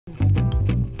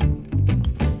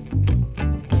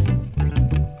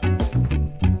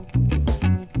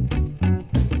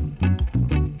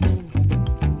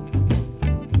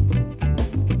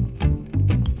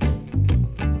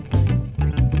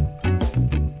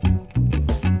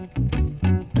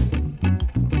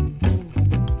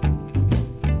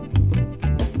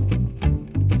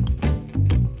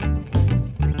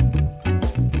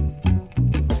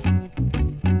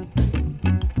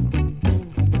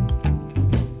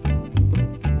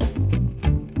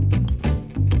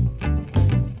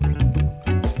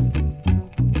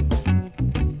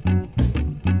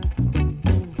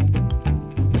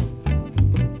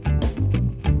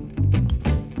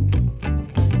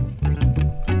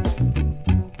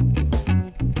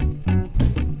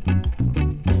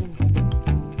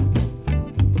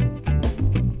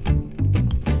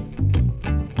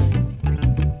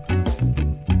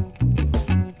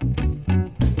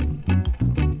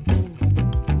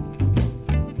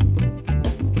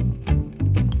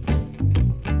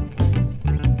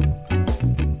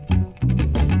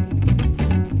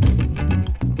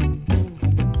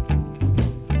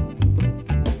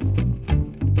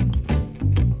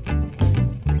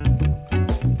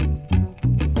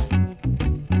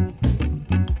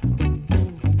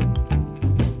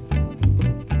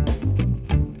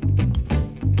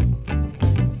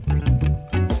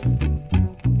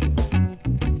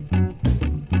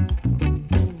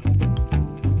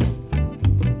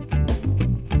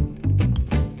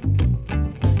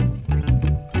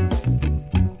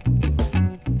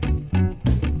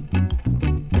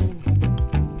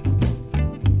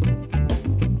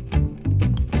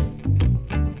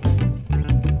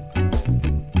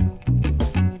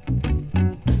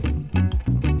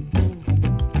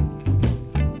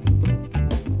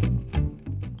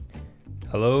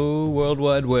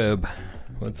Wide Web.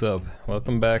 What's up?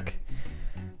 Welcome back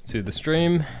to the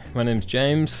stream. My name's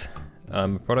James.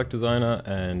 I'm a product designer,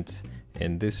 and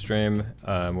in this stream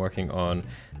I'm working on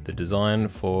the design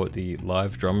for the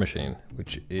live drum machine,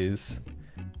 which is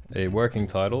a working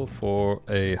title for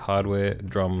a hardware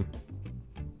drum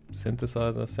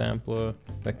synthesizer, sampler,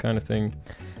 that kind of thing.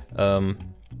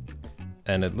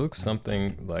 And it looks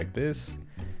something like this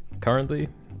currently.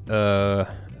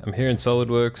 I'm here in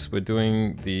SolidWorks. We're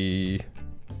doing the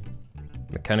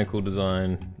mechanical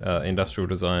design, industrial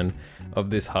design of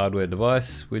this hardware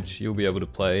device, which you'll be able to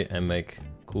play and make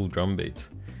cool drum beats.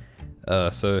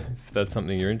 So if that's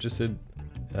something you're interested,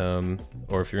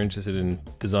 or if you're interested in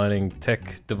designing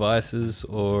tech devices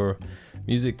or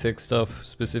music tech stuff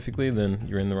specifically, then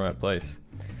you're in the right place.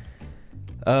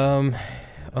 On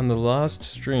the last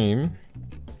stream,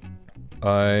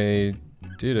 I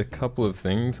did a couple of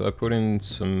things. I put in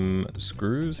some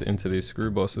screws into these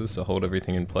screw bosses to hold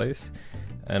everything in place,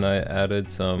 and I added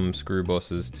some screw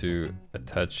bosses to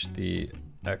attach the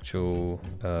actual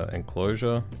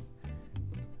enclosure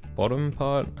bottom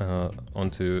part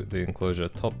onto the enclosure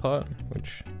top part,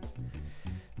 which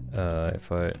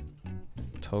if I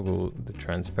toggle the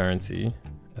transparency,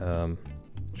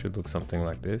 should look something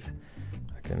like this.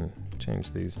 I can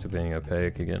change these to being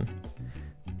opaque again.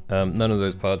 None of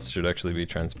those parts should actually be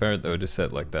transparent, they were just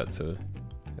set like that, so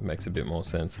it makes a bit more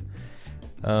sense.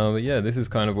 But yeah, this is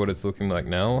kind of what it's looking like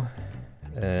now,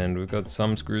 and we've got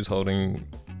some screws holding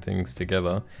things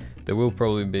together. There will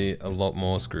probably be a lot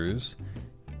more screws.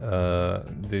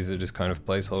 These are just kind of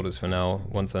placeholders for now.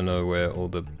 Once I know where all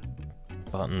the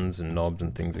buttons and knobs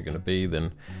and things are going to be,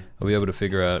 then I'll be able to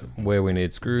figure out where we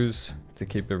need screws to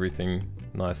keep everything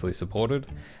nicely supported,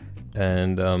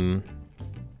 and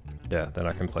yeah, then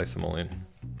I can place them all in.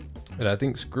 And I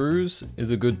think screws is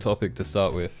a good topic to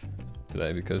start with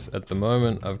today, because at the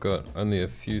moment I've got only a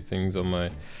few things on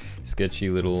my sketchy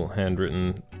little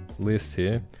handwritten list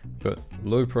here. I've got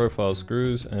low profile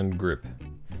screws and grip.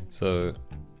 So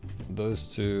those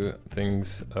two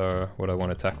things are what I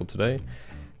want to tackle today.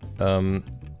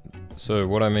 So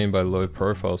what I mean by low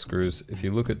profile screws, if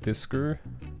you look at this screw,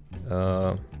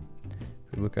 if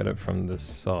you look at it from the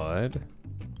side,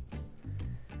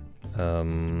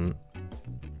 so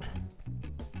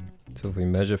if we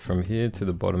measure from here to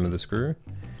the bottom of the screw,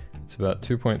 it's about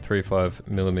 2.35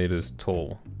 millimeters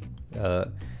tall.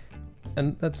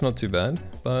 And that's not too bad,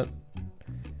 but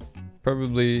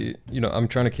probably, you know, I'm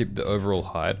trying to keep the overall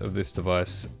height of this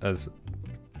device as,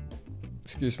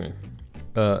 excuse me,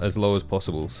 as low as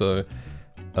possible. So,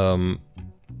 I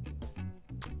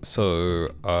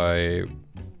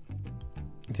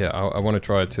want to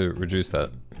try to reduce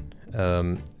that.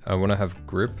 I want to have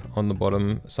grip on the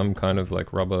bottom, some kind of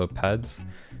like rubber pads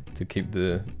to keep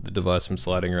the device from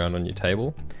sliding around on your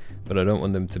table, but I don't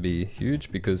want them to be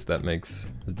huge because that makes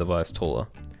the device taller.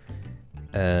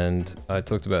 And I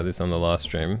talked about this on the last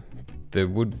stream. There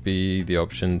would be the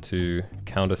option to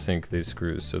countersink these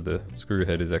screws, so the screw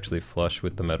head is actually flush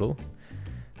with the metal.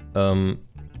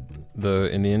 Though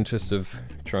in the interest of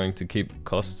trying to keep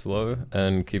costs low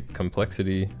and keep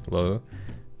complexity low,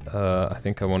 I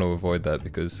think I want to avoid that,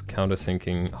 because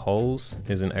countersinking holes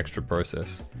is an extra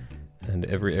process, and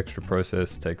every extra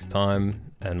process takes time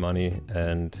and money,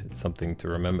 and it's something to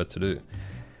remember to do.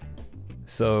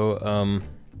 So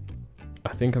I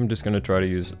think I'm just going to try to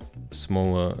use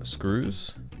smaller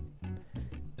screws,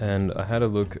 and I had a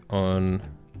look on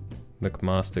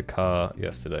McMaster Car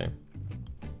yesterday,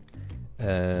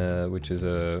 which is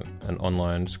an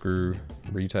online screw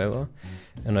retailer,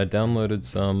 and I downloaded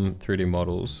some 3D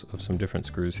models of some different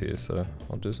screws here, so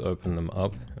I'll just open them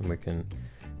up and we can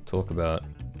talk about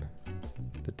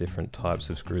the different types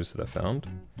of screws that I found.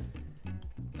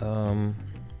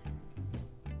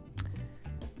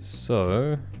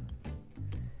 So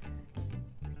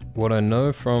what I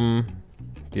know from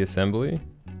the assembly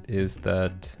is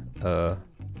that I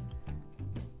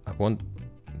want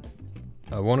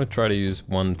to try to use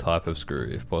one type of screw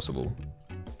if possible.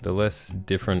 The less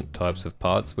different types of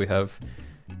parts we have,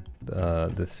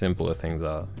 the simpler things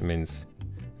are. It means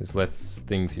there's less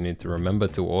things you need to remember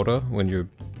to order when you're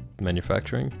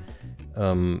manufacturing.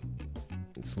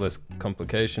 It's less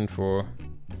complication for...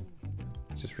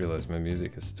 Just realized my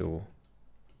music is still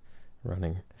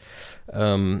running.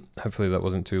 Hopefully that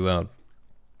wasn't too loud.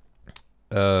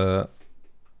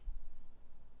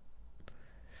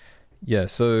 Yeah,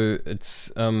 so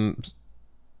it's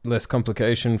less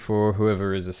complication for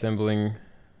whoever is assembling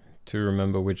to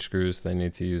remember which screws they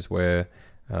need to use where.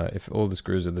 If all the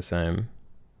screws are the same,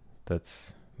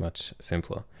 that's much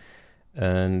simpler.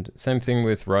 And same thing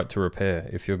with right to repair.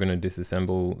 If you're going to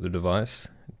disassemble the device,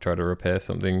 try to repair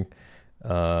something,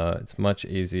 it's much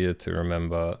easier to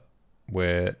remember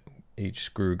where each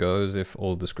screw goes if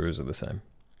all the screws are the same.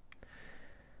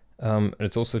 And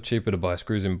it's also cheaper to buy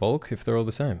screws in bulk if they're all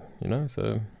the same, you know,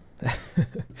 so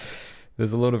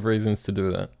there's a lot of reasons to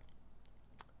do that.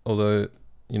 Although,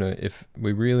 you know, if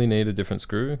we really need a different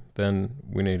screw, then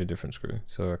we need a different screw,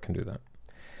 so I can do that.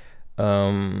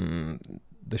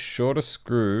 The shortest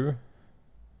screw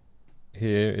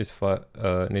here is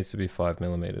needs to be 5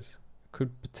 millimeters.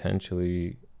 Could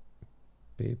potentially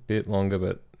be a bit longer,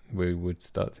 but we would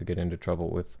start to get into trouble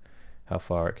with how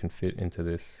far it can fit into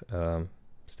this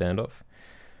standoff.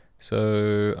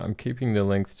 So I'm keeping the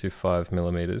length to 5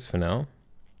 millimeters for now.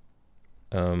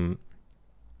 And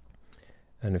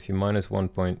if you minus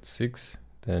 1.6,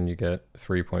 then you get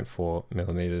 3.4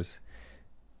 millimeters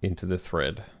into the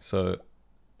thread. So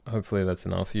hopefully that's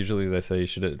enough. Usually they say you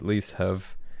should at least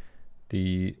have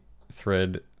the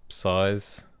thread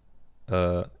size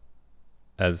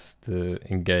as the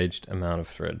engaged amount of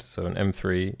thread. So an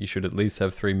M3, you should at least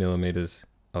have 3 millimeters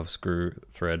of screw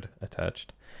thread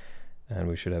attached, and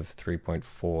we should have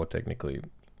 3.4 technically,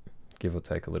 give or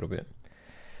take a little bit.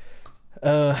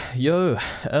 Yo,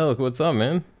 Alec, what's up,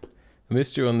 man? I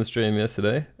missed you on the stream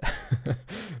yesterday,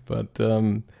 but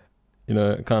you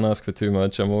know, I can't ask for too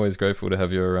much. I'm always grateful to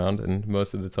have you around, and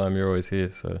most of the time you're always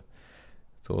here, so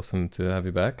it's awesome to have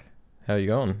you back. How you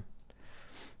going?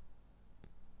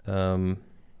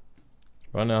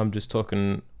 Right now I'm just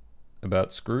talking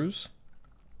about screws,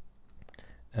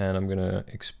 and I'm gonna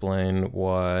explain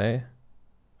why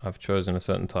I've chosen a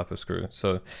certain type of screw.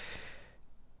 So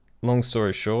long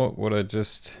story short, what I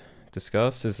just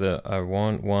discussed is that I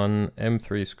want one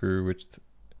M3 screw which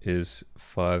is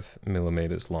 5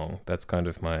 millimeters long. That's kind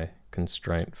of my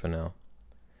constraint for now.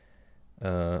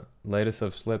 Latest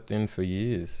I've slept in for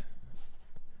years.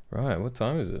 Right, what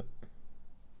time is it?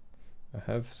 I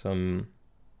have some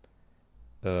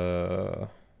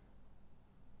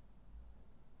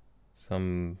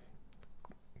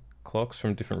clocks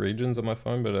from different regions on my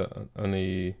phone, but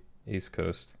only East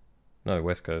Coast. No,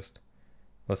 West Coast.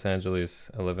 Los Angeles,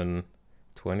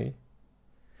 11:20.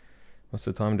 What's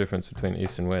the time difference between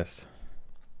East and West?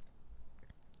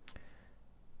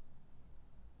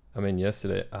 I mean,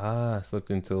 yesterday, I slept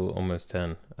until almost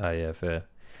 10. Yeah, fair.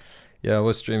 Yeah, I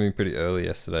was streaming pretty early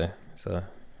yesterday, so,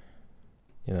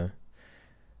 you know,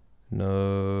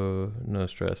 no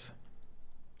stress.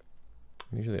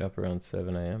 I'm usually up around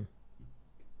 7 a.m.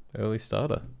 Early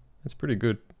starter. That's pretty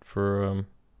good for,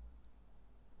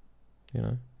 you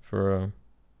know, for a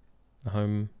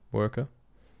home worker.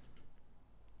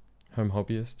 Home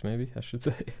hobbyist, maybe, I should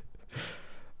say.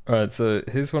 Alright, so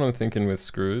here's what I'm thinking with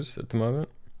screws at the moment.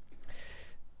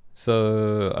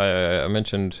 So I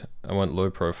mentioned I want low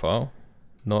profile,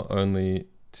 not only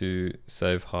to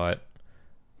save height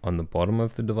on the bottom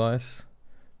of the device,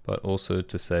 but also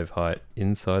to save height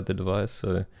inside the device.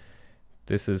 So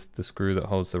this is the screw that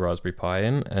holds the Raspberry Pi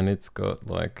in, and it's got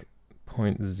like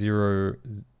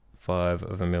 0.05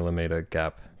 of a millimeter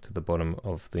gap to the bottom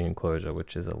of the enclosure,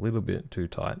 which is a little bit too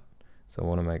tight. So I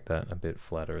want to make that a bit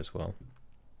flatter as well.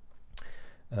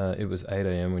 It was 8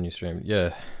 a.m. when you streamed.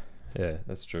 Yeah,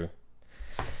 that's true.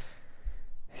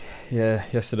 Yeah,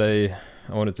 yesterday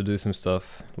I wanted to do some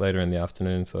stuff later in the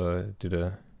afternoon, so I did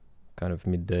a kind of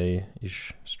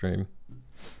midday-ish stream.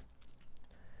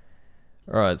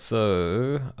 Alright,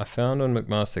 so I found on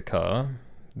McMaster Car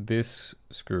this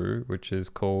screw, which is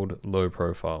called low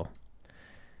profile.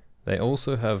 They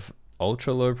also have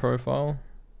ultra low profile,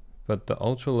 but the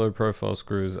ultra low profile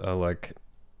screws are like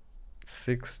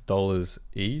 $6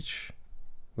 each,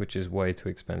 which is way too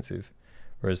expensive.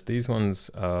 Whereas these ones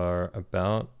are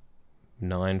about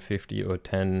 $9.50 or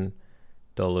 $10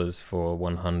 for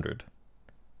 100.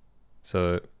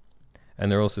 So,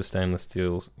 and they're also stainless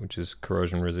steel, which is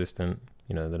corrosion resistant.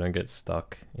 You know, they don't get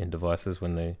stuck in devices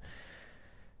when the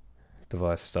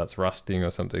device starts rusting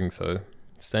or something. So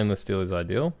stainless steel is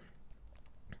ideal.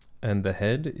 And the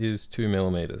head is 2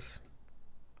 millimeters.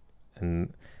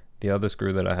 And the other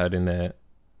screw that I had in there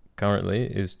currently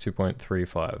is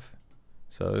 2.35.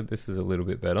 So this is a little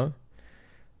bit better,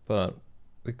 but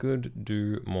we could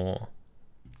do more.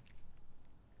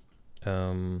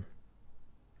 I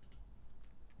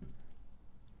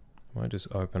might just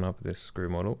open up this screw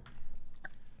model.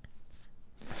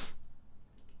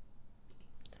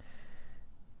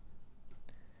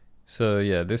 So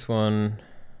yeah, this one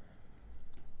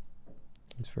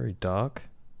is very dark.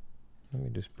 Let me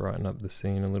just brighten up the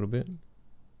scene a little bit.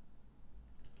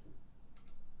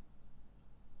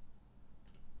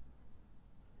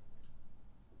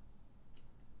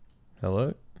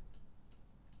 Hello.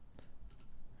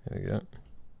 There we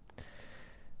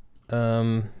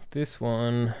go. This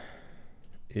one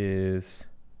is,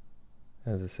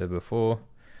 as I said before,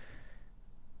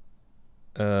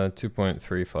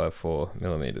 2.354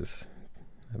 millimeters,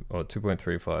 or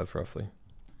 2.35 roughly.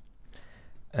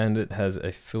 And it has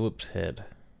a Phillips head.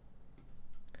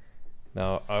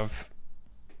 Now, I've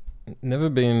never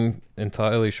been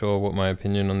entirely sure what my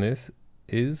opinion on this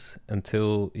is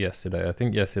until yesterday. I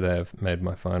think yesterday I've made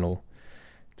my final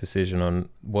decision on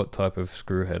what type of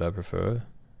screw head I prefer.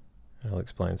 I'll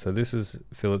explain. So this is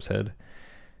Phillips head.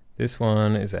 This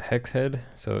one is a hex head,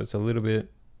 so it's a little bit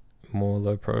more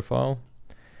low profile.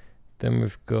 Then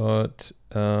we've got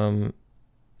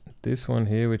this one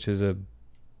here, which is a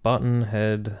button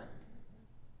head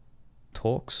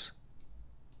Torx.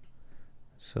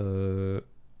 So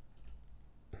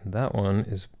that one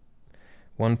is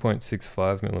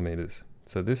 1.65 millimeters.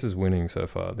 So this is winning so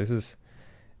far. This is,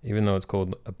 even though it's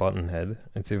called a button head,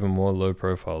 it's even more low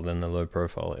profile than the low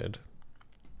profile head.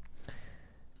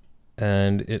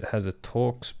 And it has a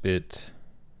Torx bit.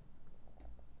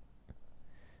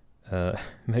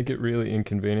 Make it really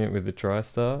inconvenient with the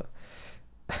TriStar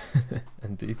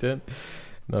and D10.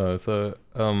 No, so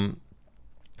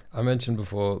I mentioned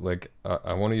before, like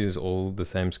I want to use all the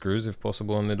same screws if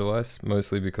possible on the device,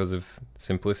 mostly because of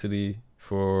simplicity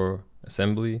for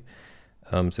assembly,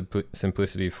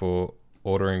 simplicity for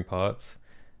ordering parts,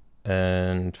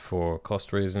 and for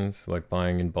cost reasons, like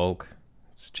buying in bulk,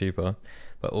 it's cheaper,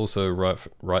 but also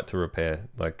right to repair.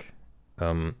 Like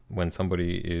when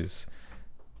somebody is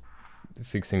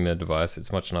fixing their device,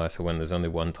 it's much nicer when there's only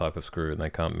one type of screw and they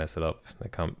can't mess it up. They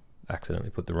can't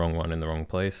accidentally put the wrong one in the wrong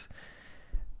place.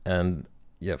 And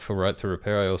yeah, for right to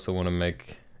repair, I also want to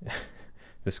make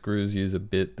the screws use a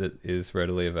bit that is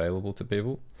readily available to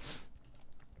people.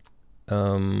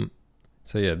 So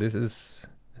yeah, this is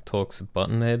a Torx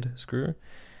button head screw,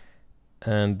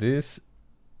 and this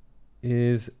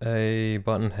is a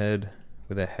button head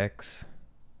with a hex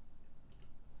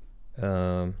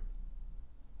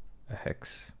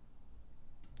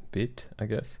bit, I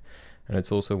guess, and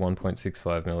it's also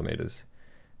 1.65 millimeters.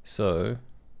 So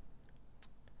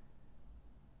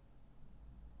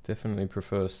definitely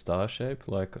prefer star shape,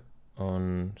 like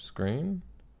on screen.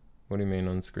 What do you mean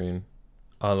on screen?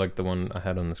 Oh, like the one I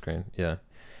had on the screen. Yeah.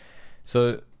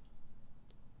 So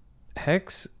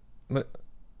hex,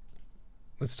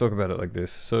 let's talk about it like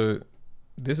this. So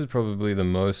this is probably the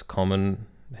most common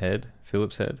head,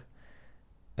 Phillips head,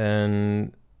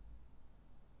 and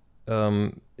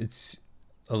it's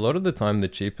a lot of the time the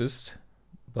cheapest,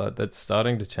 but that's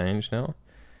starting to change now.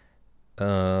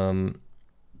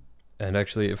 And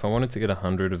actually, if I wanted to get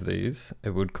 100 of these,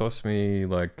 it would cost me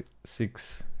like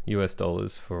 $6 US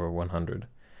for 100.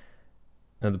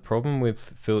 Now the problem with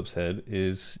Phillips head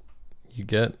is you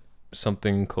get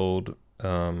something called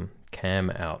cam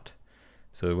out.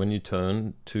 So when you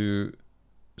turn too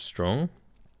strong,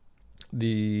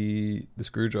 the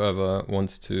screwdriver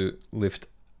wants to lift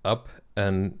up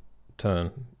and turn.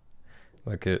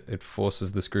 Like it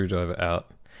forces the screwdriver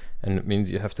out, and it means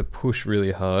you have to push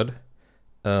really hard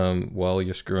while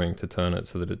you're screwing to turn it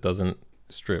so that it doesn't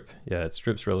strip. Yeah, it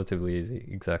strips relatively easy,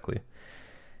 exactly.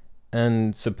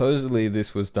 And supposedly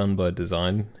this was done by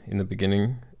design in the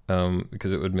beginning,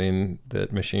 because it would mean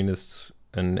that machinists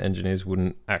and engineers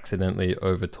wouldn't accidentally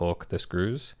over torque the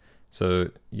screws, so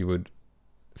you would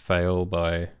fail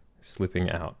by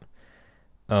slipping out.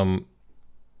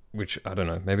 Which, I don't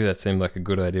know, maybe that seemed like a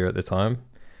good idea at the time,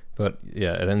 but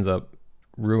yeah, it ends up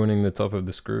ruining the top of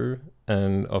the screw,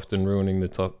 and often ruining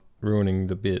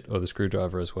the bit or the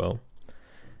screwdriver as well.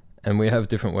 And we have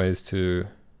different ways to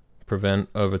prevent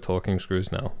over torquing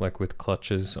screws now, like with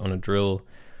clutches on a drill,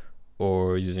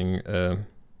 or using a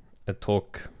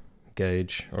torque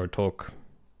gauge or a torque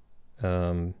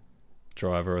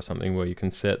driver or something, where you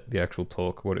can set the actual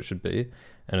torque, what it should be,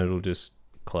 and it'll just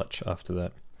clutch after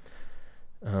that.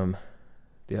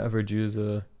 The average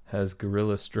user has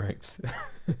gorilla strength.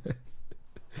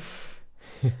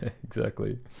 Yeah,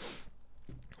 exactly.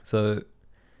 So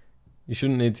you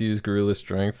shouldn't need to use gorilla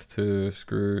strength to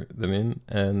screw them in,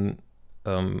 and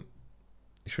you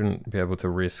shouldn't be able to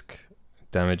risk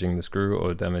damaging the screw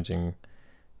or damaging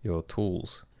your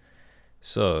tools.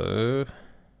 So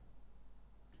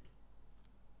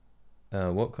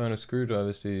what kind of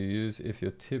screwdrivers do you use if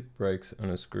your tip breaks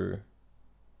on a screw?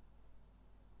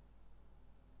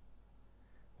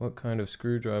 What kind of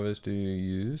screwdrivers do you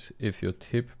use if your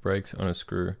tip breaks on a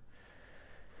screw?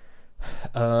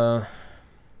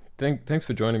 Thanks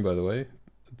for joining, by the way,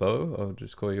 Bo. I'll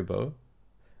just call you Bo.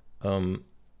 Or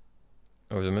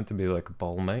was it meant to be like a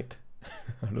bowl mate?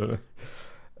 I don't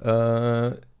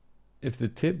know. If the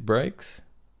tip breaks,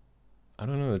 I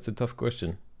don't know. It's a tough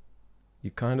question.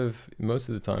 You kind of, most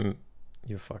of the time,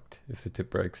 you're fucked if the tip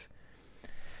breaks.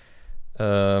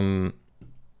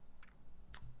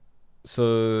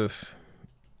 So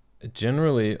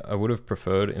generally, I would have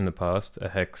preferred in the past a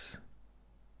hex,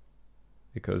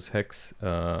 because hex,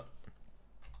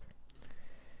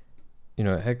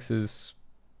 hex is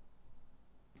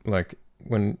like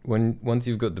once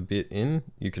you've got the bit in,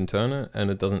 you can turn it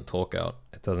and it doesn't torque out.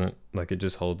 It doesn't, like, it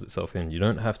just holds itself in. You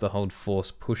don't have to hold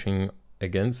force pushing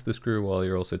against the screw while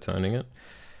you're also turning it.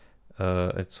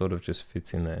 It sort of just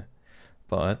fits in there.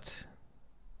 But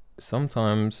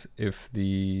sometimes if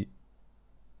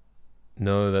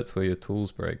no, that's where your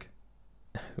tools break.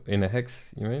 In a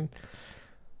hex, you mean?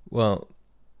 Well,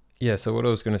 yeah, so what I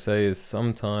was going to say is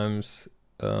sometimes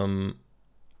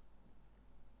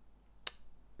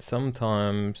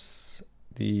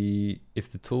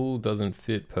if the tool doesn't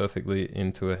fit perfectly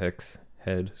into a hex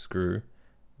head screw,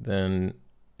 then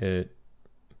it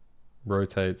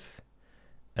rotates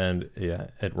and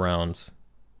it rounds.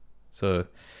 So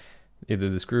either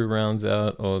the screw rounds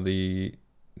out or the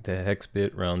hex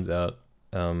bit rounds out,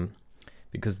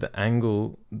 because the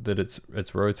angle that it's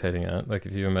rotating at, like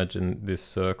if you imagine this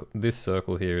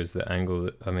circle here is the angle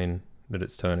that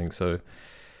it's turning. So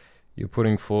you're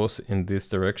putting force in this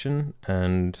direction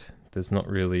and there's not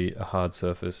really a hard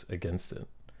surface against it.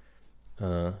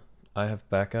 I have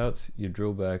backouts. You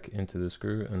drill back into the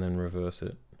screw and then reverse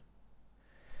it.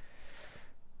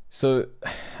 So,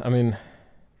 I mean,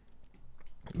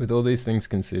 with all these things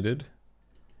considered,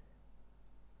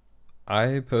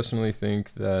 I personally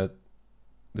think that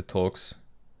the Torx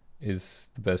is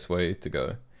the best way to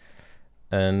go.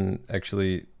 And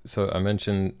actually, so I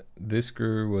mentioned this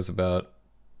screw was about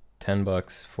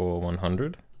 $10 for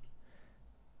 100.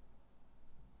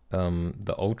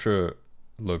 The ultra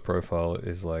low profile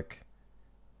is like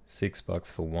 $6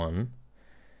 for one.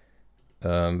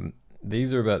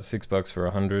 These are about $6 for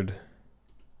 100.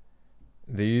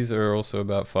 These are also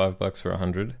about $5 for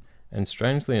 100. And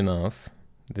strangely enough,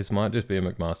 this might just be a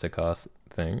McMaster cast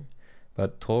thing,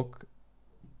 but Torx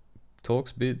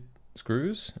bit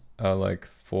screws are like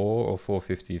 $4 or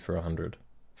 $4.50 for 100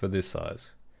 for this size.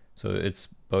 So it's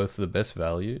both the best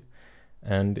value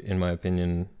and, in my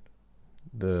opinion,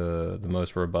 the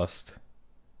most robust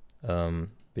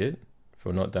bit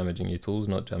for not damaging your tools,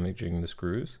 not damaging the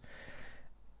screws.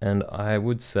 And I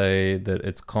would say that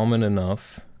it's common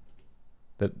enough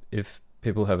that if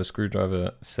people have a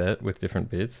screwdriver set with different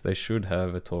bits, they should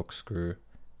have a Torx screw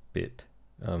bit.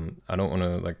 I don't want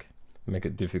to like make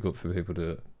it difficult for people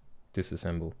to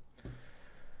disassemble.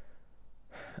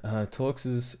 Torx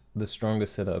is the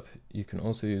strongest setup. You can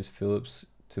also use Phillips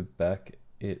to back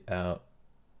it out.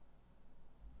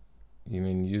 You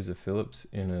mean use a Phillips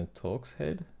in a Torx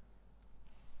head?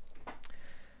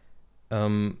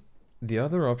 The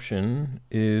other option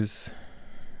is,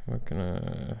 what can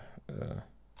I,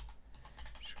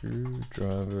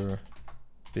 screwdriver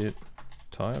bit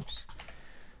types.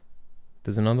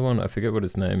 There's another one, I forget what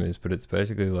its name is, but it's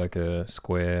basically like a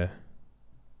square,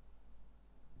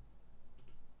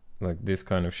 like this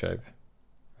kind of shape.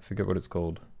 I forget what it's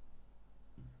called.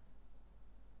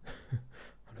 I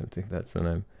don't think that's the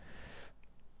name.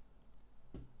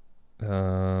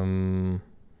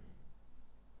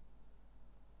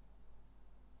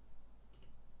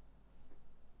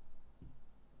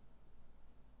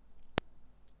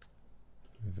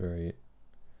 Very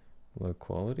low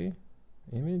quality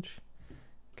image.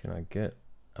 Can I get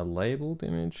a labeled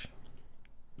image?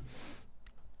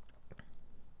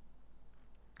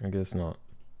 I guess not.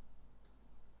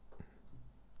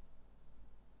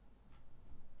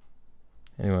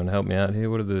 Anyone help me out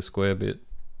here? What are the square bits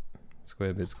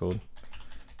called?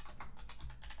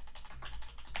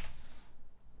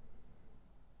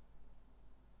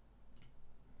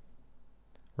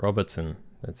 Robertson,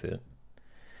 that's it.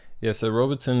 Yeah, so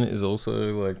Robertson is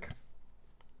also, like,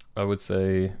 I would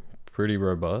say pretty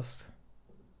robust.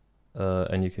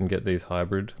 And you can get these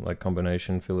hybrid, like,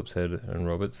 combination Phillips head and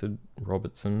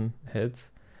Robertson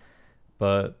heads.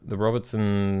 But the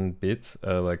Robertson bits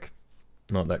are, like,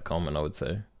 not that common, I would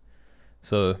say.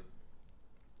 So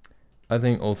I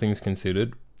think, all things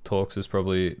considered, Torx is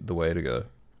probably the way to go.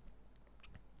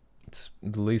 It's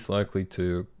the least likely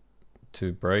to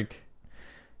break.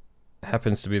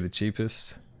 Happens to be the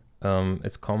cheapest.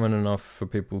 It's common enough for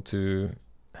people to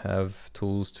have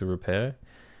tools to repair,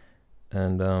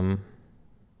 and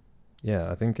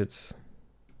yeah, I think it's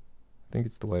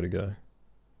the way to go.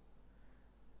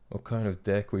 What kind of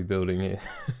deck we building here?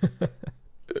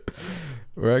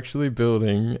 We're actually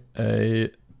building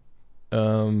a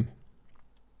a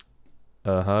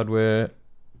hardware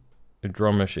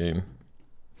drum machine.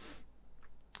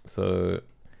 So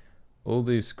all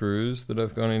these screws that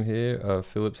I've gone in here are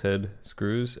Phillips head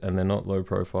screws, and they're not low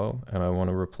profile, and I want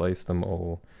to replace them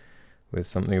all with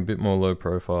something a bit more low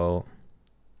profile,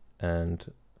 and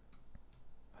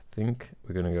I think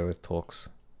we're going to go with Torx.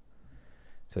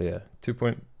 So yeah,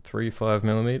 2.35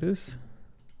 millimeters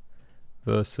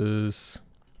versus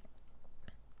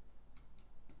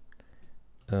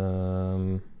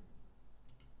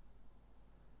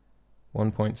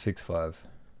 1.65.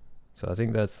 So I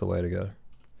think that's the way to go.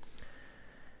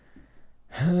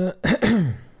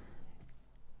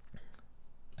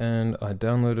 And I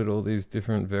downloaded all these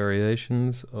different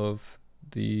variations of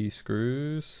the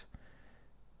screws.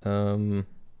 Too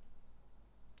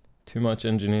much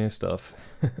engineer stuff.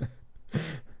 Do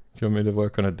you want me to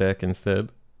work on a deck instead?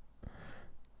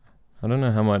 I don't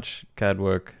know how much CAD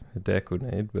work a deck would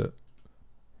need, but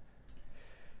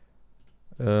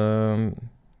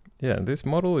yeah, this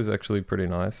model is actually pretty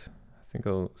nice. I think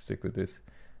I'll stick with this.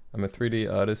 I'm a 3D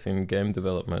artist in game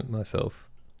development myself.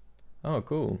 Oh,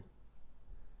 cool.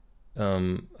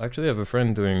 I actually have a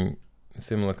friend doing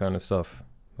similar kind of stuff.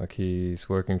 Like he's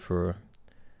working for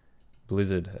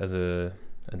Blizzard as a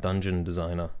dungeon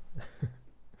designer.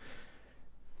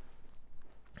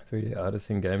 3D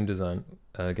artist in game design,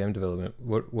 game development.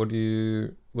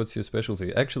 What's your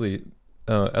specialty? Actually,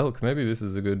 Elk, maybe this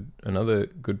is another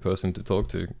good person to talk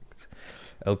to.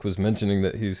 Elk was mentioning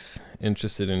that he's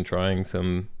interested in trying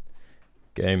some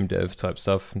game dev type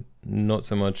stuff, not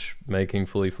so much making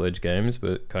fully fledged games,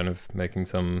 but kind of making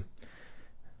some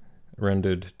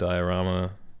rendered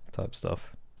diorama type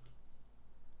stuff.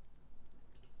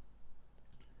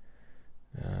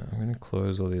 I'm going to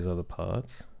close all these other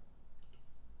parts.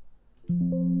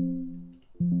 And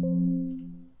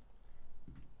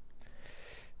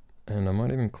I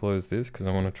might even close this because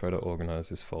I want to try to organize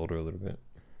this folder a little bit.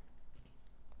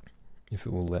 If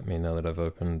it will let me now that I've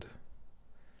opened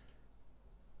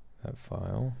that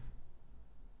file.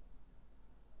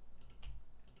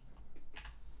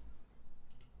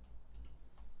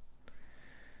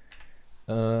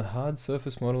 Hard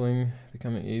surface modeling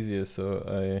becoming easier, so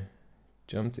I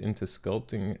jumped into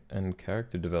sculpting and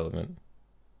character development.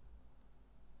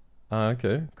 Ah,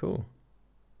 okay, cool.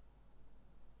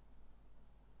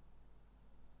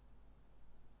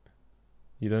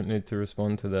 You don't need to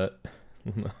respond to that.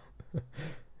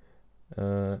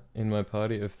 In my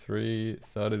party of 3,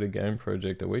 started a game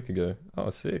project a week ago.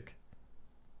 Oh, sick.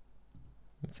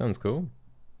 That sounds cool.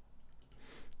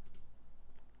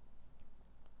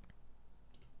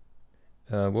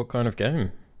 What kind of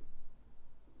game?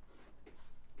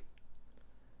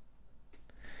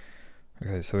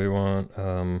 Okay, so we want,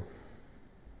 I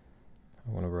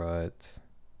want to write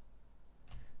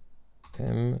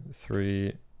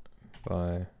M3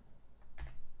 by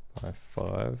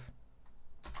 5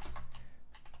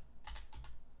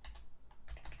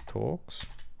 talks,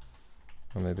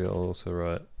 or maybe I'll also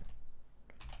write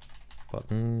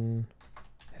button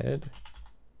head.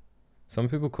 Some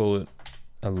people call it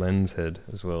a lens head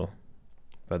as well,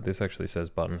 but this actually says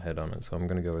button head on it, so I'm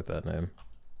going to go with that name.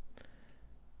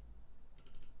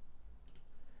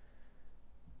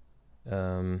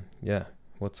 Yeah,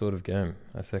 what sort of game?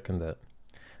 I second that.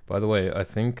 By the way, I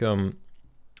think I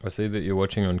see that you're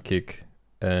watching on Kick,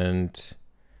 and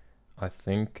I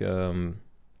think the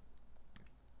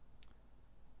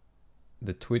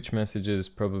Twitch messages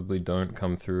probably don't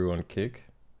come through on Kick,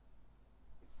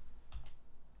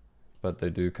 but they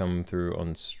do come through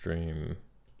on stream.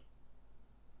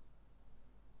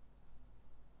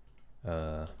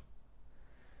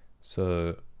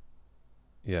 So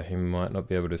yeah, he might not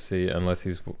be able to see unless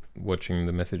he's watching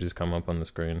the messages come up on the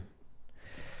screen.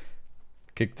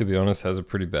 Kick, to be honest, has a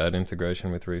pretty bad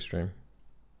integration with Restream.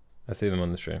 I see them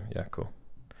on the stream. Yeah, cool.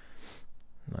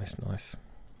 Nice, nice.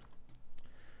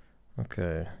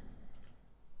 Okay.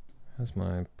 Has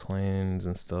my planes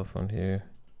and stuff on here.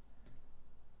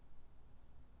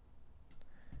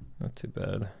 Not too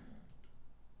bad.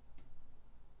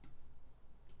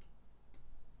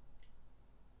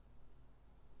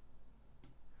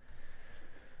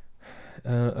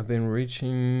 I've been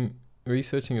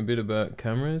researching a bit about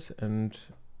cameras, and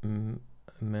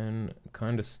man,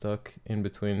 kind of stuck in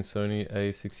between Sony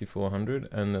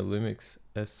A6400 and the Lumix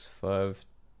S5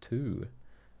 II.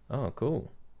 Oh,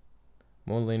 cool.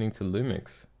 More leaning to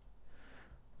Lumix.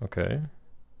 Okay.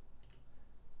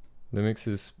 Lumix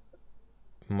is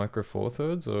Micro Four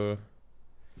Thirds, or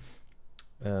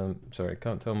sorry,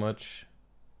 can't tell much,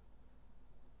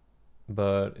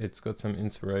 but it's got some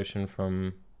inspiration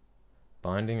from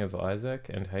Binding of Isaac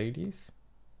and Hades.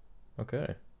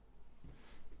 Okay.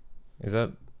 Is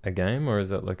that a game or is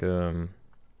that like a...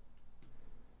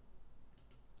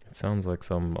 It sounds like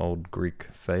some old Greek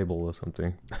fable or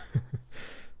something.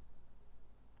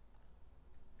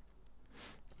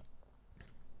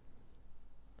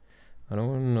 I don't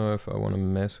want to know if I want to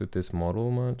mess with this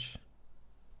model much.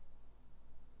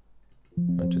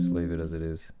 I'll just leave it as it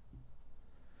is.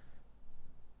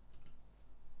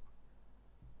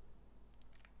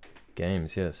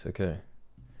 Games, yes, okay.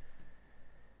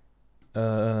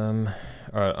 Alright,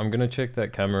 I'm gonna check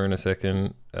that camera in a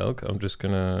second, Elk. I'm just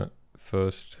gonna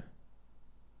first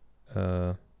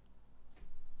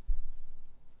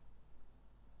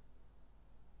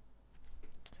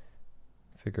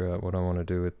figure out what I want to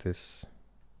do with this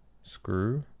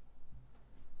screw.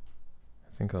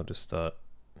 I think I'll just start.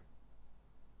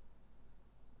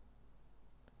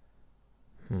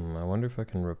 I wonder if I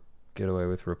can get away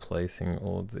with replacing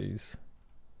all of these.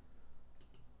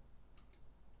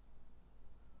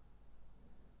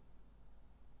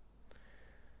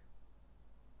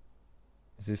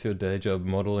 Is this your day job,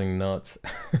 modeling nuts?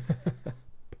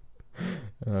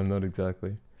 Not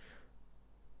exactly.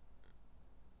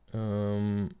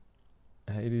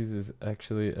 Hades is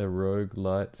actually a rogue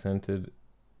light centered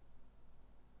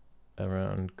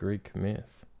around Greek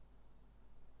myth.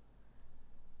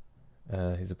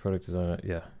 He's a product designer.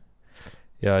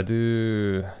 Yeah, I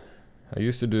do. I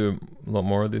used to do a lot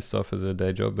more of this stuff as a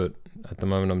day job, but at the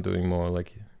moment I'm doing more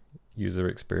like user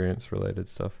experience related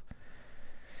stuff.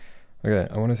 Okay,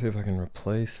 I want to see if I can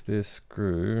replace this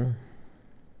screw.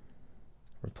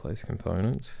 Replace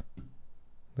components.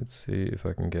 Let's see if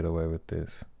I can get away with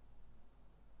this.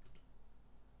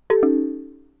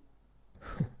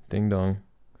 Ding dong.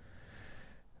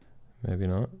 Maybe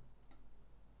not.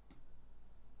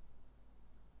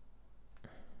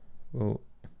 Well,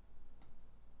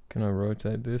 can I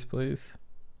rotate this, please?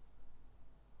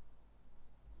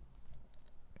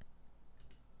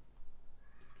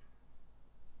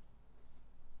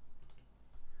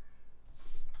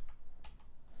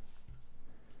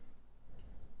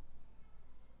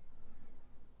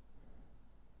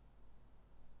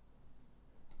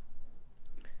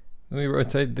 Let me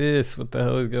rotate this. What the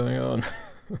hell is going on?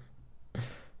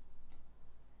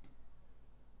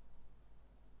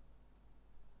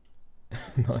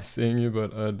 Nice seeing you,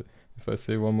 but if I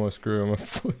see one more screw, I'm gonna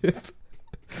flip.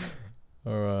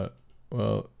 Alright,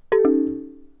 well,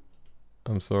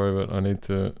 I'm sorry, but I need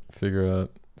to figure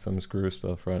out some screw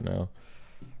stuff right now.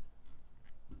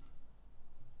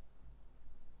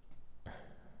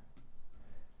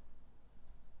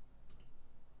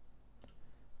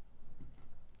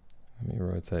 Let me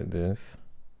rotate this.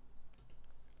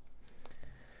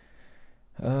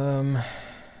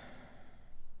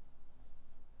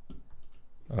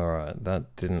 Alright,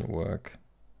 that didn't work.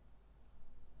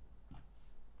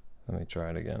 Let me try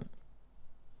it again.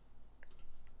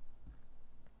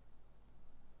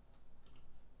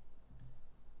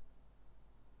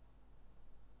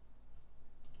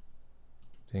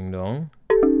 Ding dong.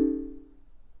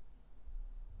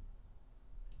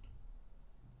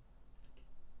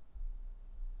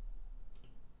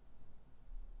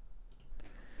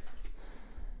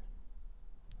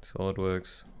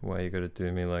 SolidWorks, why you gotta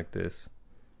do me like this?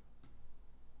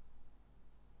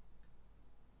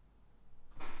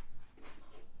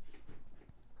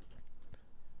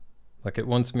 Like it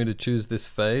wants me to choose this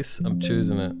face, I'm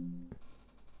choosing it.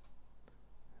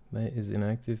 Mate is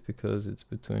inactive because it's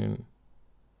between...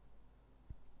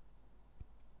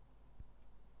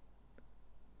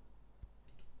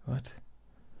 What?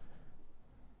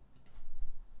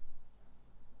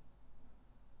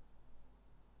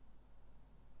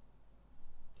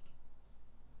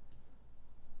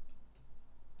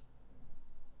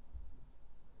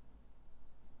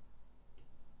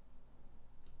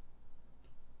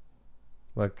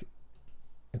 Like,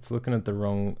 it's looking at the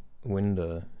wrong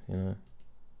window, you know?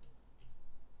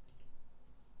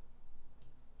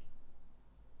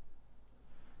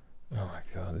 Oh my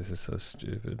god, this is so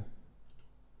stupid.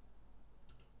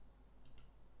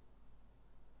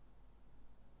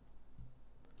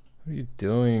 What are you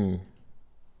doing?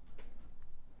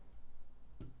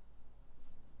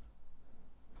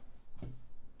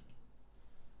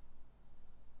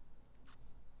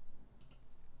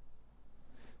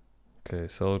 Okay,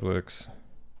 SolidWorks,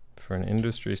 for an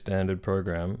industry standard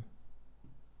program,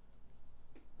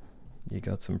 you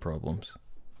got some problems.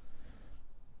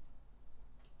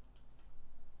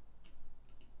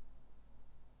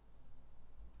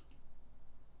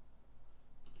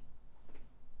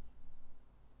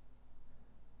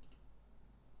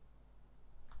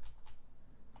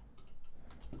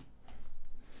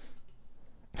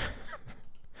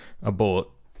 Abort.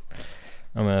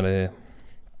 I'm out of here.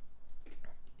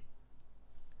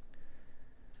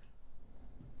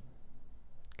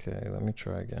 Okay, let me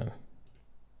try again.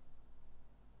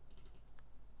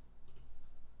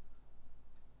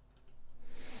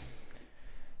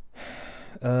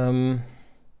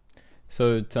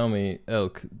 So tell me,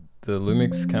 Elk, the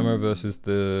Lumix camera versus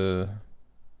the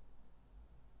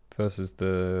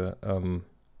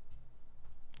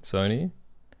Sony.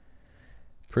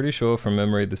 Pretty sure from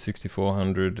memory the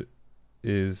 6400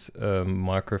 is a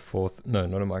micro four, no,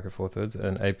 not a micro four thirds,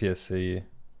 an APS-C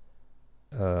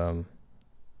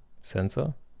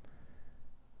sensor.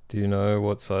 Do you know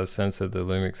what size sensor the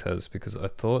Lumix has? Because I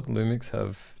thought Lumix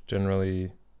have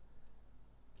generally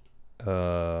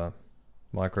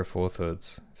micro four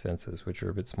thirds sensors, which are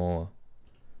a bit smaller.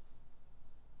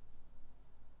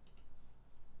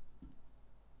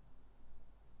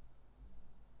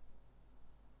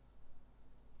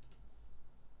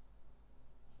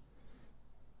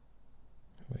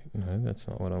 Wait, no, that's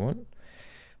not what I want.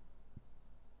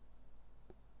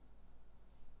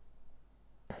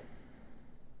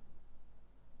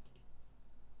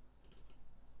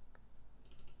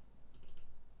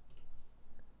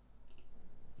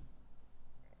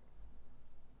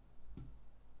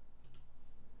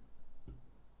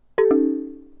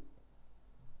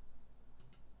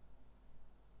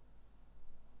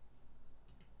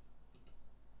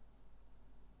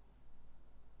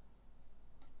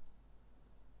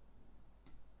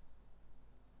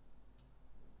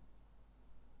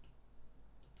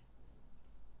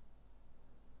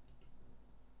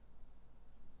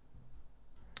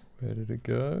 Where did it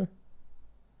go?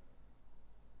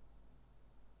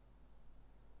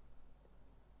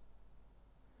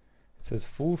 It says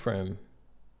full frame.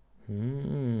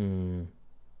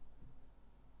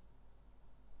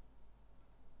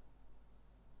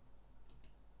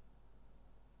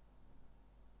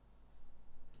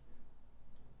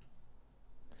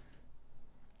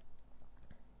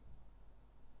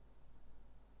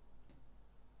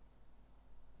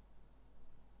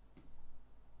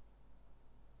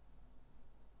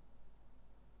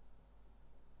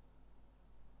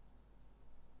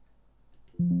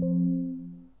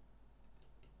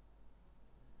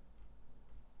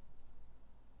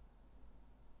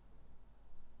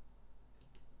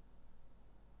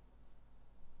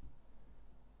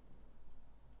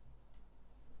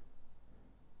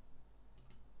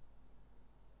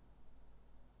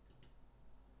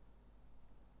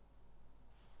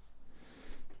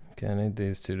 Okay, I need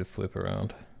these two to flip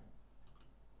around.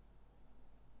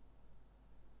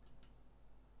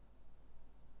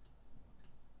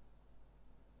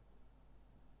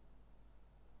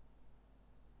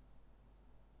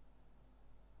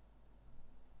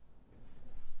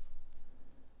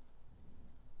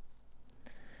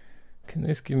 Can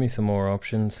this give me some more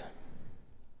options?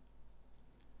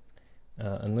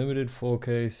 Unlimited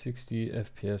 4K 60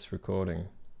 FPS recording.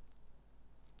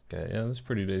 Okay, yeah, that's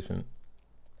pretty decent.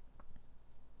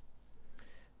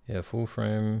 Yeah, full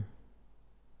frame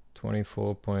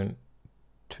 24.2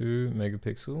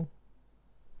 megapixel.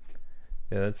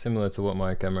 Yeah, that's similar to what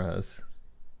my camera has.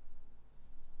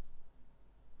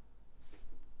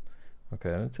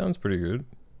 Okay, that sounds pretty good.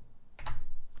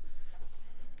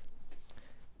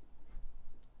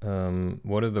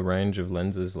 What are the range of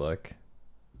lenses like?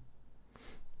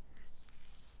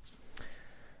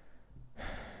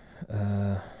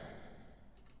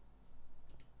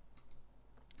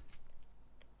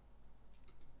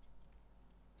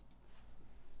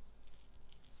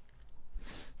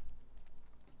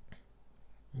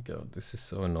 God, this is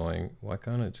so annoying. Why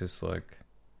can't it just like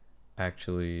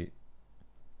actually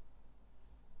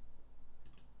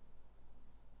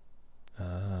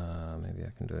maybe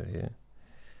I can do it here.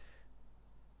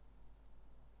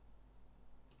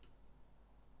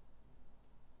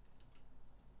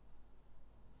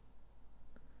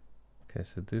 Okay,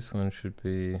 so this one should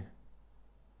be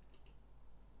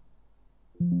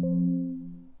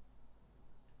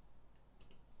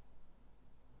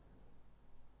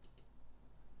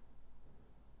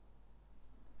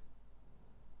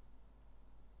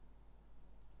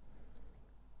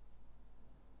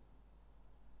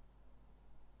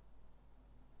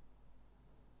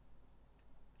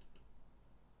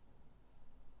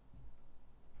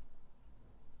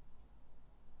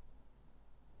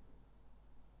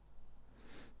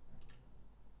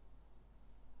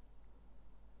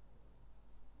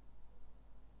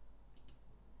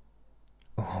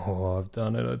oh, I've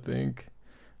done it, I think.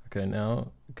 Okay,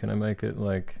 now can I make it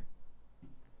like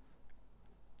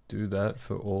do that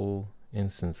for all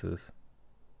instances?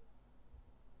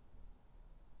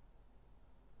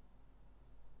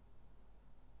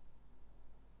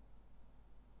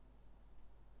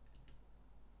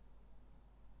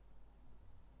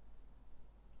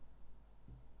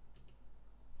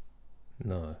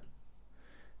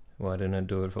 Why didn't I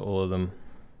do it for all of them?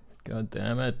 God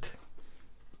damn it.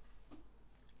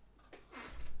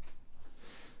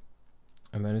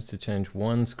 I managed to change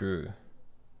one screw,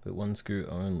 but one screw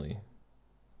only.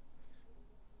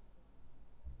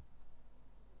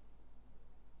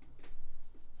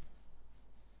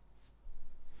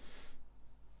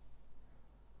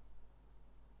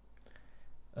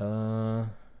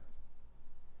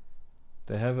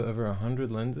 They have over 100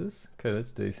 lenses. Okay, that's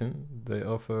decent. They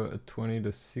offer a 20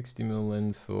 to 60 mil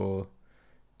lens for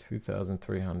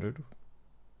 2,300.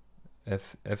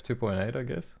 f2.8, I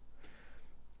guess.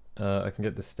 I can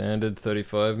get the standard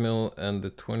 35 mil and the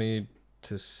 20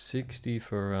 to 60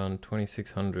 for around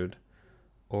 2,600.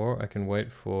 Or I can wait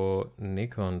for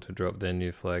Nikon to drop their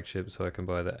new flagship so I can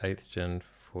buy the 8th gen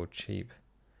for cheap.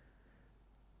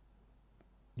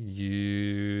 Do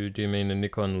you mean the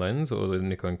Nikon lens or the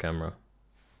Nikon camera?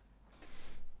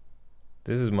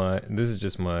 This is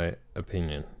just my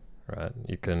opinion, right?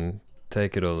 You can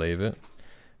take it or leave it,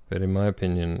 but in my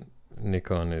opinion,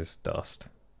 Nikon is dust.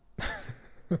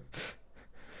 I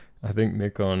think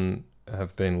Nikon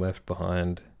have been left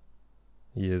behind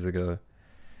years ago.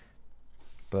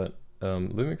 But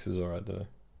Lumix is alright though.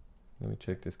 Let me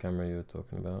check this camera you were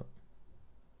talking about.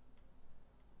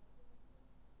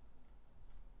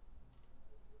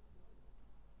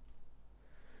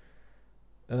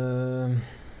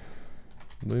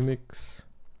 Lumix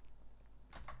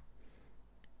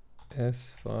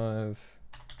S5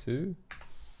 II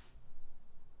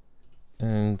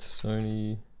and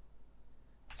Sony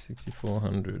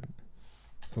 6400.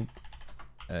 Oh,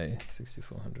 A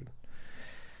 6400.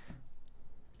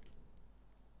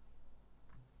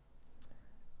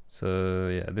 So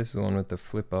yeah, this is the one with the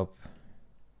flip up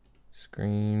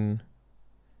screen,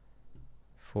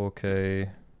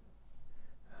 4K.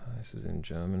 Oh, this is in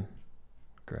German.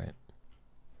 Great.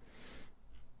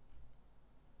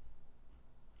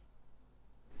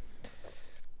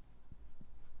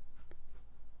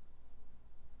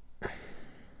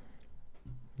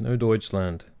 No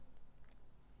Deutschland.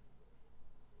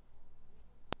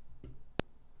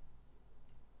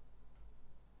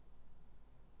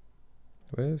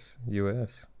 Where's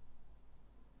US?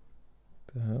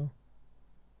 What the hell?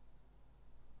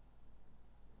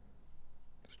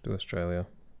 Let's do Australia.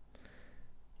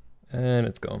 And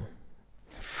it's gone.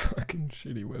 Fucking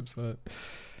shitty website.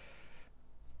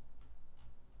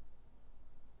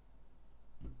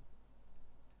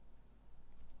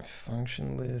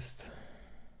 Function list.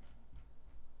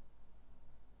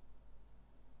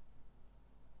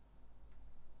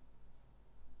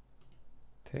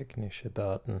 Technische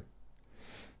Daten.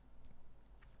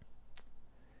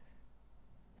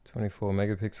 24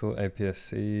 megapixel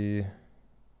APS-C.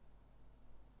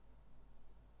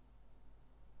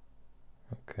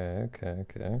 Okay.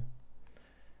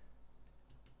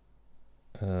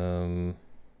 What am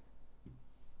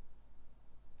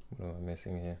I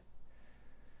missing here?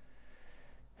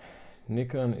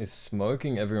 Nikon is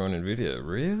smoking everyone in video.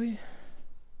 Really?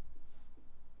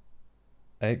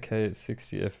 8K at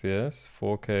 60 FPS,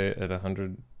 4K at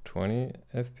 120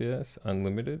 FPS,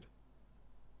 unlimited.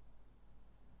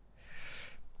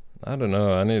 I don't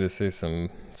know. I need to see some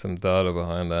data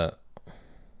behind that.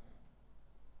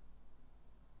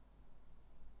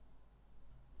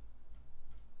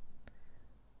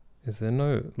 Is there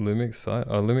no Lumix site?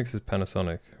 Oh, Lumix is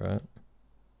Panasonic, right?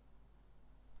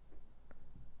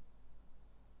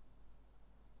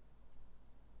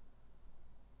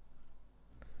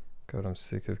 God, I'm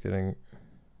sick of getting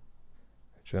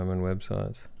German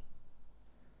websites.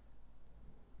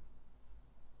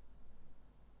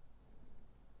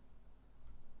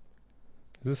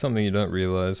 This is something you don't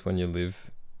realize when you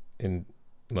live in,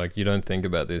 like, you don't think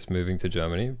about this moving to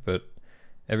Germany, but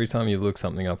every time you look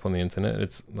something up on the internet,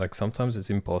 it's like sometimes it's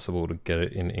impossible to get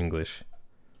it in English.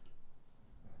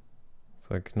 It's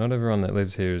like not everyone that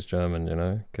lives here is German, you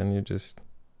know? Can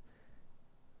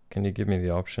you give me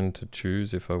the option to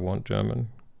choose if I want German?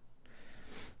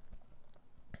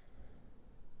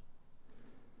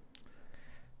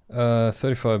 Uh,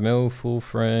 35mm full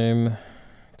frame,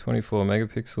 24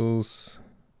 megapixels.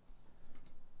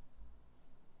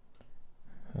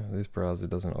 This browser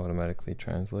doesn't automatically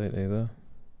translate either.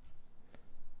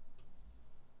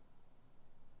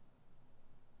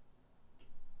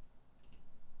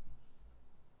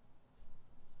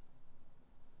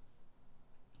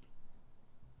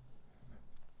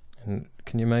 And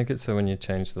can you make it so when you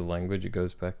change the language, it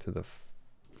goes back to the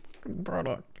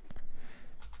product?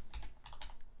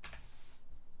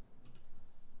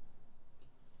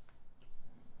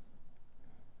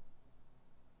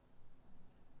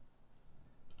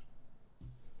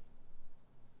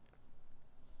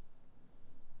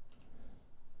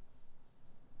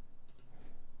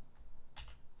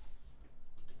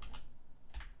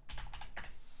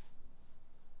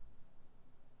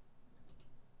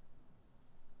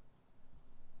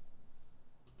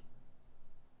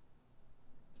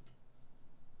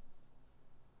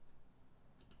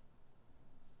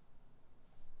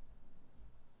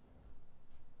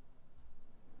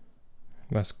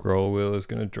 My scroll wheel is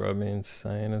going to drive me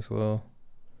insane as well.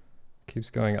 Keeps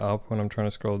going up when I'm trying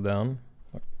to scroll down.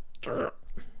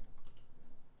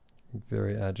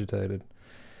 Very agitated.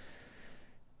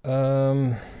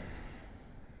 14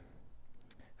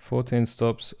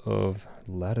 stops of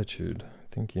latitude.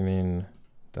 I think you mean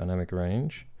dynamic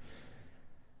range.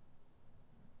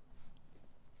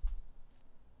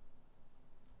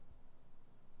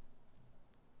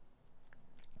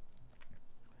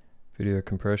 Video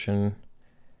compression.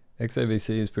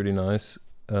 XAVC is pretty nice.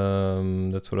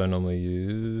 That's what I normally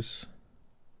use.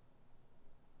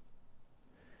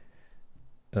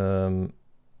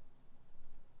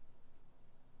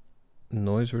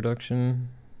 Noise reduction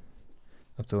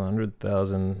up to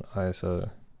 100,000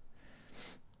 ISO.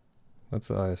 What's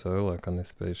the ISO like on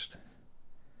this beast?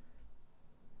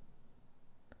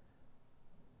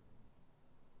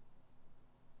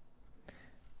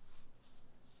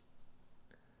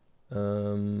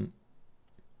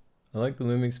 I like the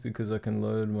Lumix because I can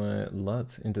load my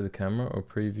LUTs into the camera or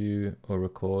preview or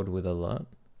record with a LUT.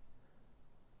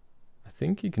 I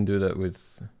think you can do that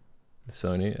with the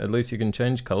Sony. At least you can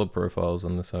change color profiles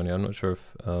on the Sony. I'm not sure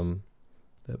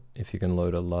if you can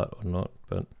load a LUT or not,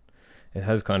 but it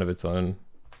has kind of its own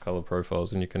color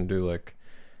profiles, and you can do like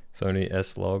Sony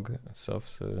S-Log and stuff.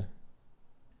 So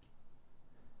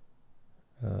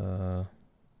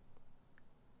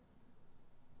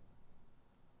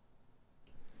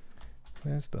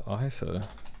where's the ISO?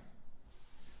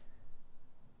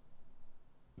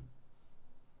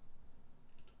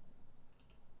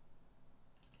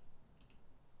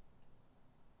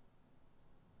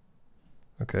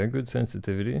 Okay, good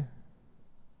sensitivity.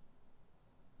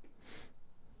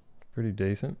 Pretty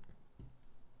decent.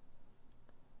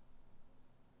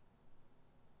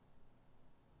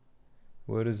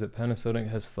 Word is that Panasonic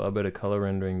has far better color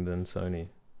rendering than Sony.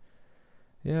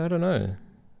 Yeah, I don't know.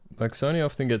 Like Sony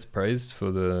often gets praised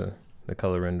for the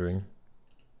color rendering.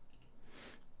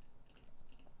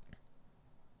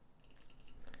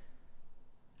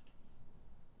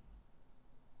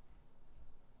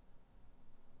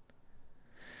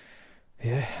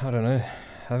 Yeah, I don't know.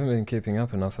 Haven't been keeping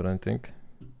up enough, I don't think.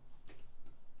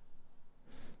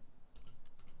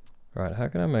 Right, how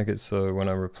can I make it so when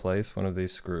I replace one of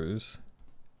these screws,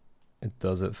 it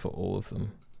does it for all of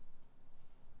them?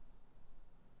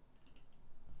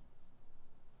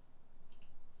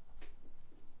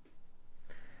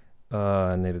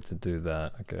 I needed to do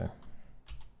that. Okay.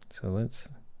 So let's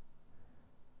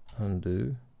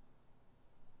undo.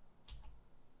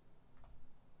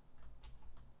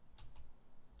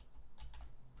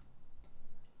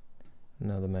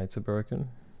 Now the mates are broken.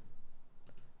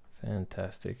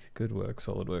 Fantastic. Good work,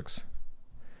 SolidWorks.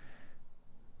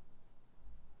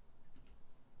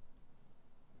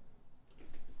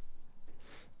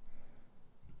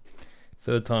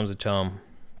 Third time's a charm.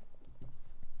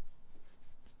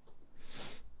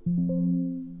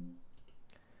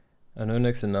 I know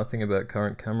next to nothing about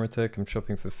current camera tech. I'm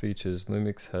shopping for features.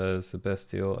 Lumix has the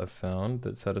best deal I've found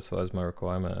that satisfies my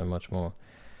requirement and much more.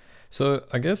 So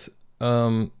I guess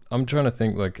I'm trying to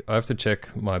think, like, I have to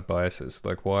check my biases.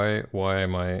 Like, why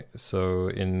am I so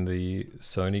in the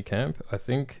Sony camp? I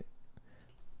think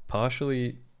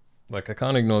partially, like, I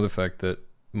can't ignore the fact that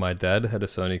my dad had a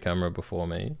Sony camera before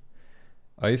me.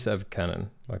 I used to have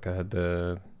Canon. Like, I had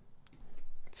the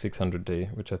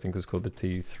 600D, which I think was called the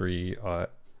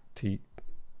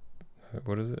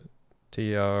what is it?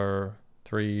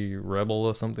 TR3 Rebel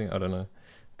or something? I don't know.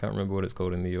 Can't remember what it's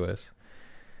called in the US.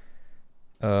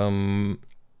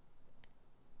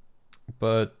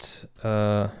 But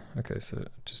okay, so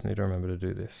just need to remember to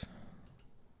do this.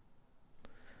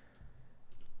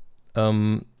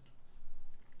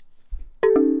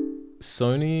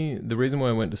 Sony, the reason why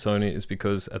I went to Sony is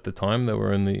because at the time they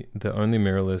were the only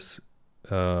mirrorless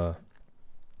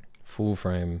full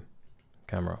frame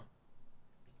camera.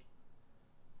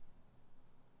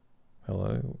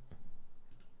 Hello?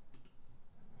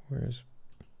 Where's,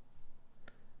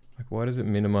 like, why does it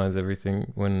minimize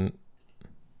everything when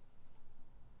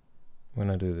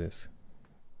I do this?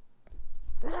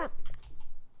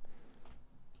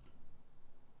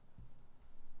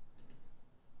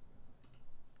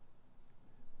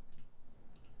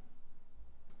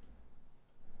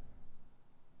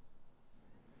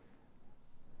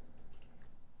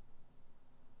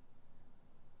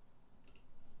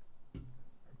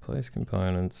 Replace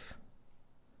components.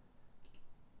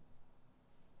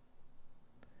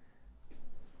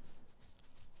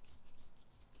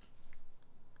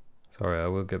 Sorry, I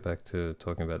will get back to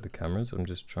talking about the cameras. I'm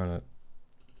just trying to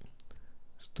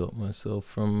stop myself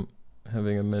from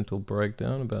having a mental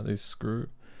breakdown about this screw.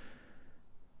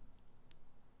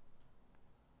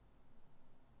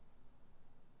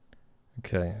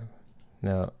 Okay,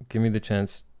 now give me the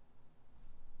chance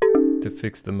to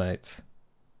fix the mates.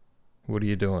 What are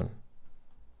you doing?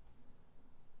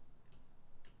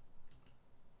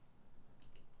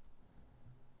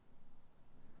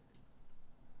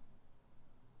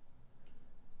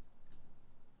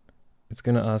 It's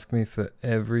gonna ask me for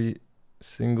every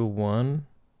single one.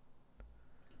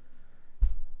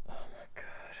 Oh my god.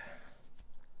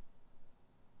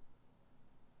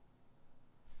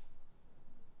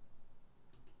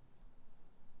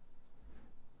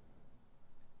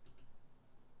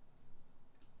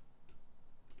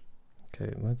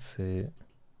 Okay, let's see.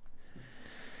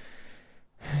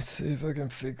 Let's see if I can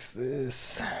fix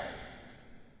this.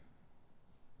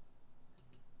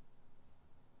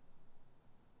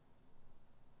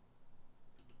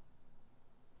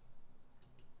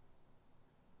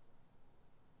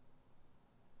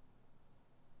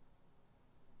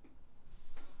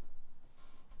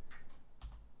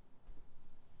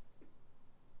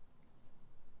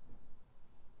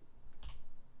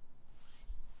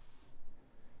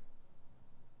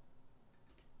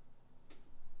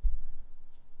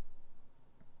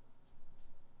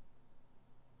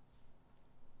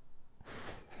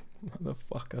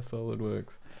 Motherfucker,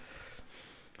 SolidWorks.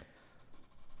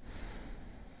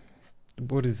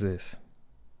 What is this?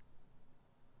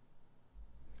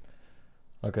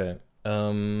 Okay.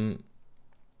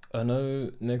 I know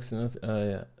next to nothing.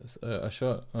 Yeah. So I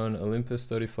shot on Olympus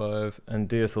 35 and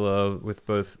DSLR with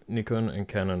both Nikon and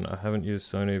Canon. I haven't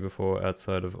used Sony before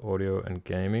outside of audio and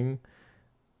gaming.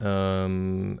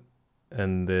 And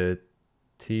the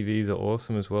TVs are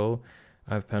awesome as well.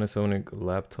 I have Panasonic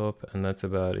laptop and that's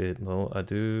about it. Well, I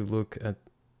do like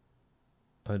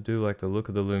the look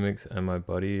of the Lumix, and my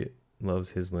buddy loves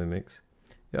his Lumix.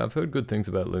 Yeah, I've heard good things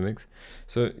about Lumix.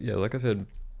 So yeah, like I said,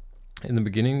 in the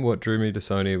beginning, what drew me to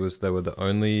Sony was they were the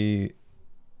only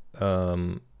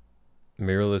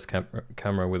mirrorless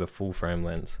camera with a full frame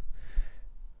lens.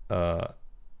 And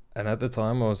at the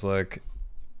time I was like,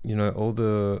 you know, all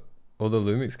the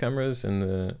Lumix cameras and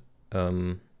the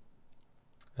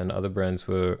and other brands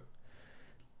were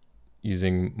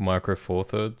using micro four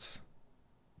thirds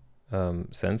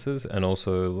sensors and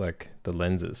also like the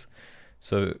lenses.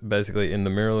 So basically in the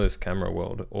mirrorless camera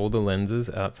world, all the lenses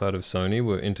outside of Sony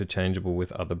were interchangeable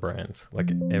with other brands.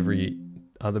 Like every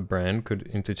other brand could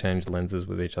interchange lenses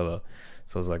with each other.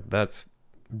 So I was like, that's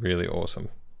really awesome.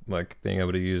 Like being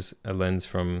able to use a lens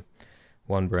from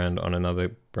one brand on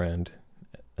another brand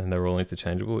and they're all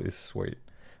interchangeable is sweet.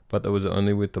 But that was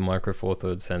only with the micro four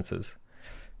thirds sensors,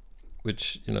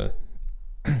 which, you know,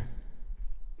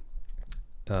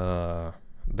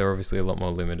 they're obviously a lot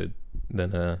more limited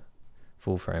than a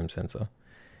full frame sensor.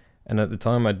 And at the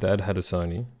time my dad had a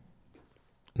Sony,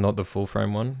 not the full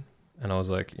frame one, and I was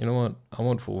like, you know what, I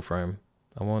want full frame.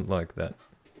 I want like that,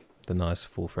 the nice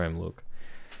full frame look.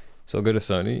 So I'll go to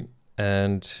Sony,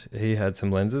 and he had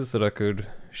some lenses that I could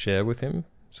share with him,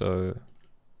 so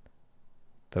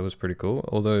that was pretty cool.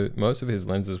 Although most of his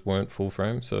lenses weren't full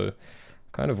frame, so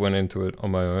kind of went into it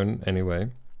on my own anyway.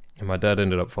 And my dad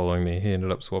ended up following me. He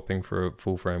ended up swapping for a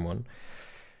full frame one.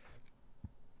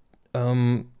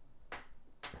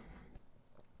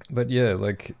 But yeah,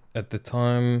 like at the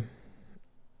time,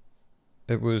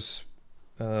 it was,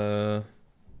 yeah,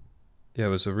 it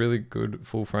was a really good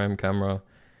full frame camera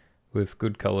with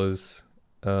good colors.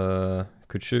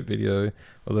 Could shoot video,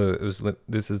 although it was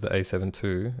this is the A7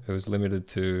 II. It was limited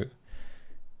to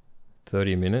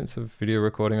 30 minutes of video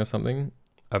recording or something.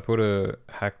 I put a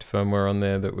hacked firmware on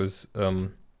there that was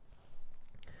it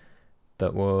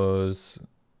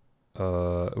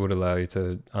would allow you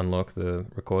to unlock the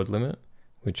record limit,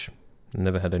 which I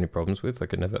never had any problems with.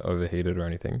 Like it never overheated or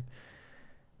anything,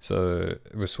 so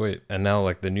it was sweet. And now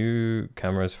like the new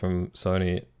cameras from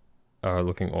Sony are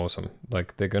looking awesome.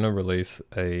 Like they're gonna release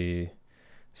a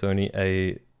Sony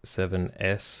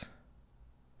A7S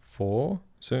IV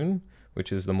soon,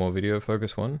 which is the more video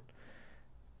focused one.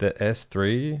 The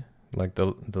S3, like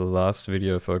the last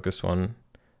video focused one,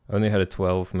 only had a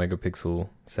 12 megapixel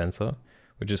sensor,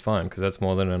 which is fine because that's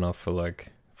more than enough for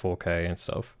like 4K and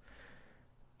stuff.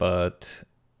 But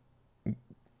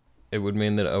it would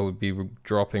mean that I would be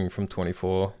dropping from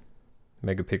 24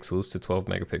 megapixels to 12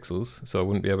 megapixels, so I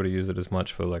wouldn't be able to use it as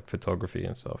much for like photography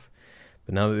and stuff.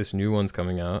 But now that this new one's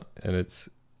coming out and it's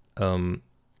 20,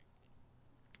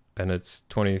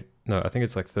 no, I think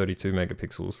it's like 32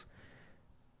 megapixels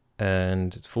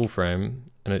and it's full frame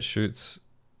and it shoots,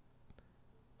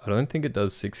 I don't think it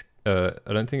does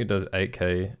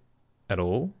 8K at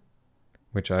all,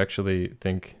 which I actually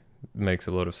think makes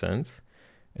a lot of sense.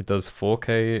 It does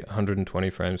 4K 120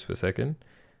 frames per second,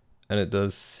 and it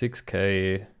does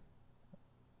 6K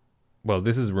well,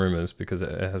 this is rumors because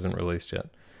it hasn't released yet.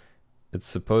 It's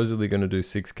supposedly going to do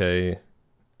 6K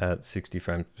at 60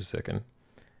 frames per second,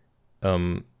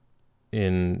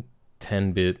 in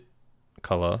 10-bit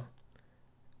color,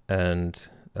 and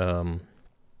yeah,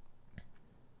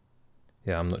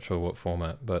 I'm not sure what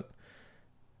format, but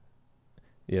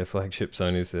yeah, flagship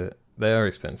Sony's they are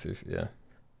expensive, yeah.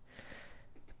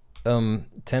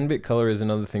 10-bit color is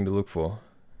another thing to look for.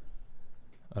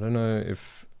 I don't know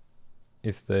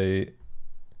if they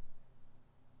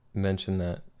mention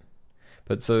that,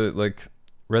 but so like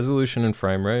resolution and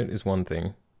frame rate is one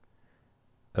thing.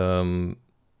 For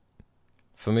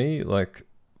me, like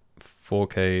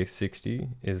 4K 60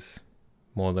 is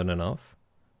more than enough.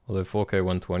 Although 4K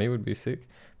 120 would be sick,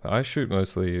 but I shoot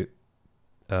mostly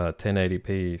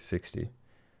 1080p 60.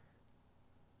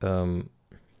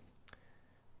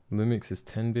 Lumix is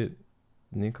 10-bit,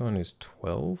 Nikon is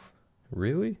 12.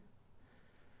 Really?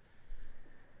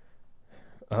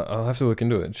 I'll have to look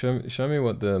into it. Show me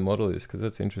what the model is, because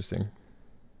that's interesting.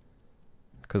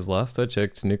 Because last I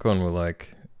checked, Nikon were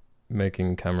like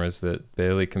making cameras that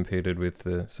barely competed with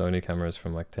the Sony cameras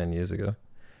from like 10 years ago.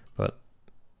 But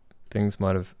things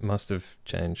must have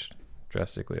changed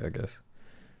drastically, I guess.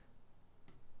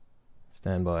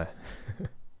 Stand by.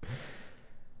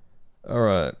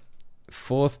 Alright.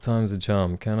 4th time's a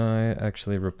charm. Can I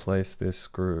actually replace this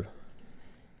screw?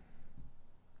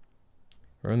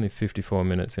 We're only 54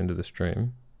 minutes into the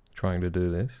stream trying to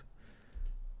do this.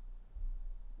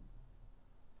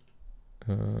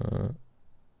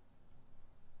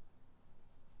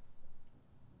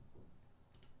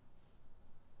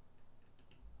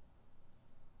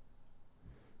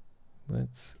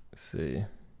 Let's see.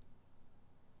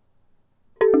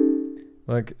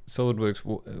 Like, SolidWorks,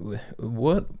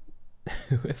 what?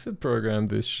 Whoever programmed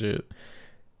this shit,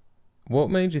 what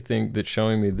made you think that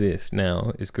showing me this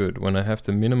now is good when I have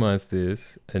to minimize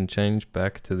this and change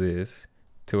back to this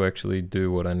to actually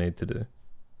do what I need to do?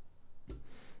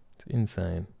 It's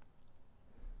insane.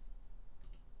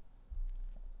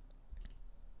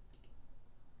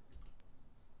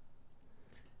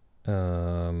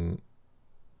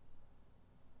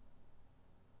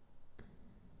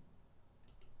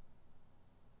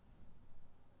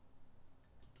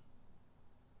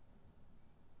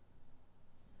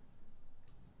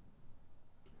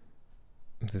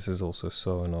 This is also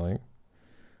so annoying.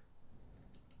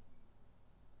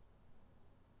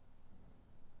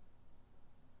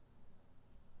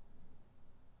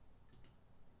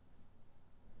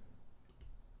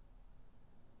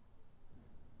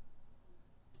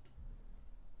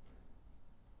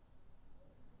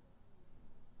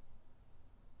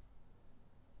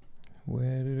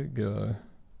 Where did it go?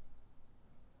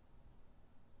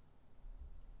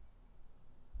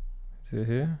 Is it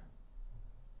here?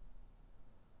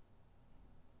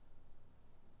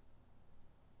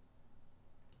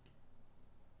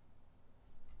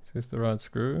 Is this the right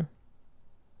screw?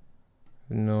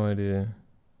 No idea.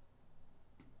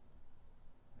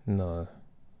 No,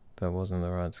 that wasn't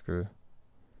the right screw.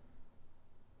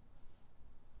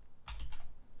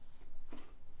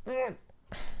 And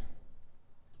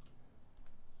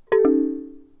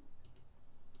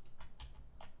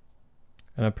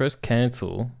I pressed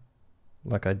cancel,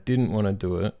 like I didn't want to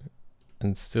do it,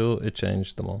 and still it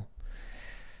changed them all.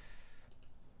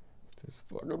 This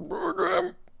fucking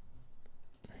program.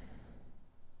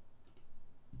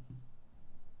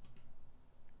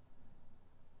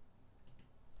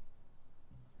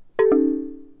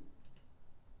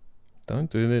 Don't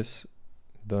do this.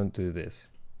 Don't do this.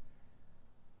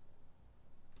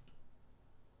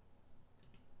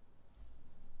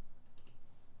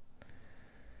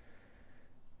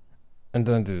 And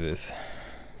don't do this.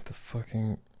 The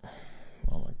fucking...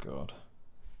 Oh my god.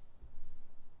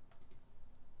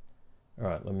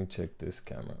 Alright, let me check this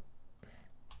camera.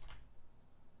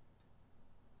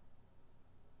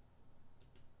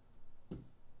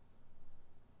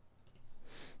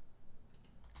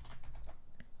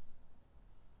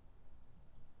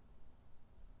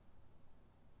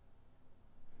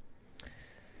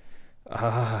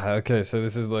 Ah, okay, so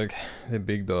this is like the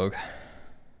big dog.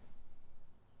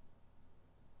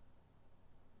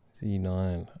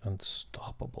 Z9,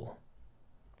 unstoppable.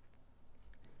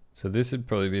 So this would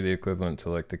probably be the equivalent to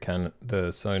like the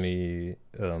Sony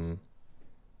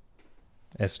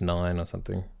S9 or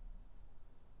something.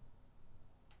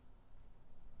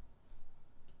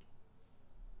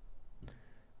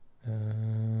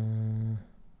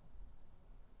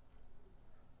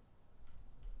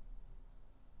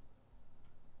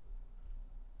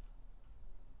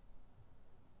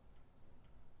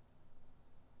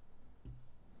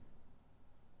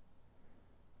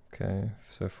 Okay,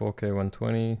 so 4K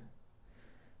 120.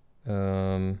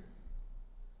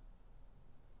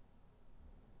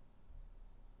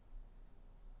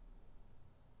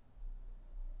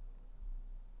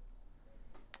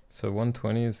 So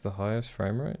 120 is the highest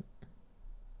frame rate?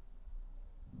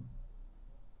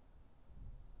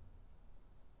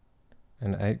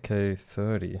 And 8K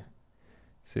 30.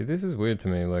 See, this is weird to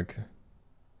me, like,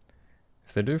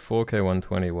 if they do 4K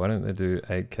 120, why don't they do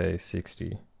 8K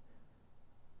 60?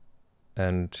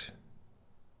 And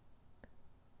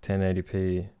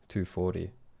 1080p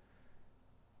 240?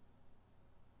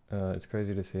 It's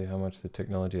crazy to see how much the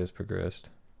technology has progressed.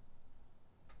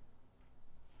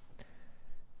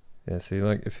 Yeah, see,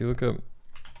 like, if you look up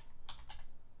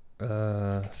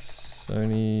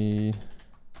Sony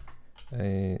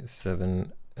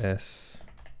A7S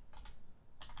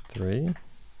III,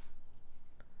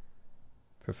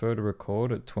 prefer to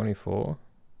record at 24.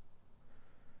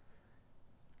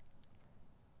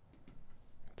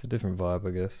 It's a different vibe,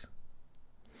 I guess.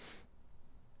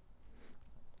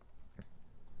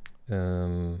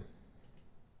 Show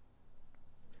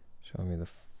me the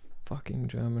fucking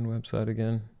German website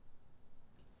again.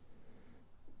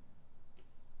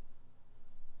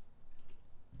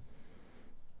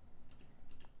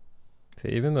 See,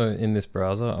 even though in this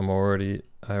browser I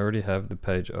already have the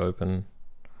page open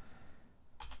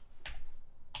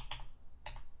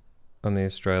on the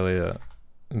Australia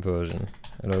version,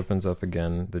 it opens up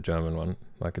again the German one.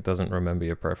 Like, it doesn't remember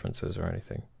your preferences or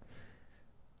anything.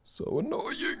 So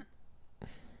annoying.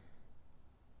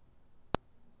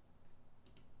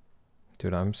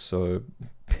 Dude, I'm so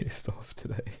pissed off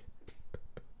today.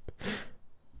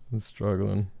 I'm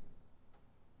struggling.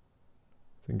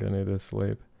 I think I need to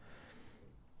sleep.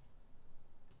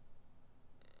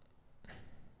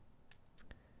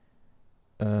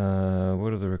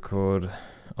 What are the record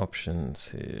options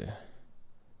here?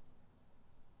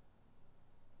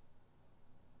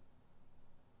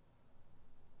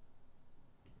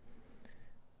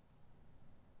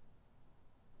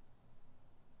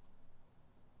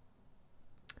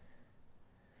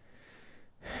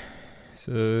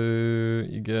 So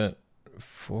you get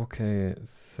 4K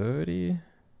 30.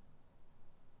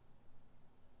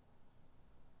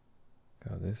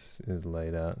 God, this is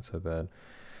laid out so bad.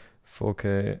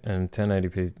 4K and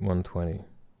 1080p 120. I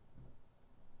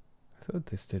thought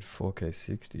this did 4K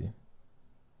 60.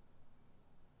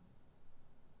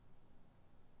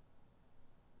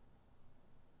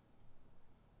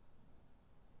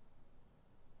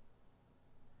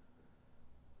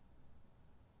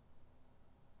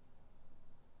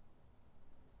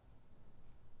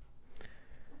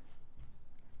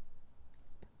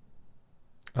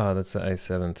 Oh, that's the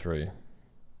A7 III.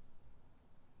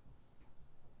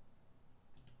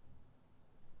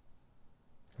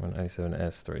 An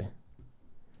A7S III.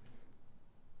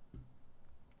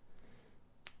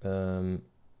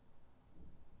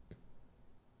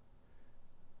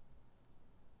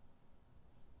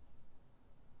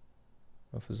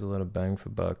 Offers a lot of bang for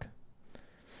buck.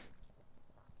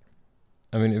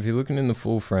 I mean, if you're looking in the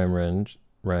full frame range,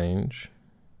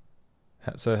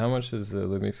 so how much does the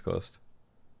Lumix cost?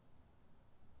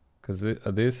 Because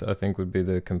this, I think, would be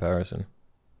the comparison.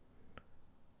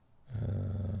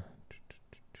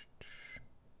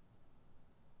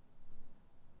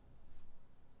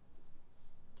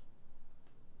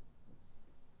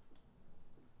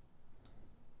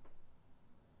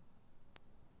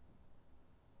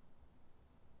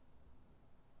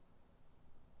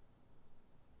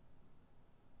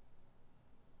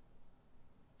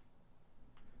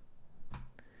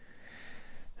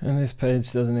 And this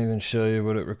page doesn't even show you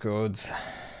what it records.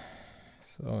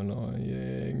 So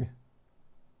annoying.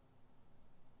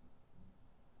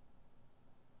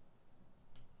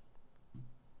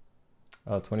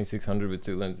 Oh, 2600 with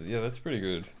 2 lenses. Yeah, that's pretty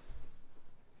good.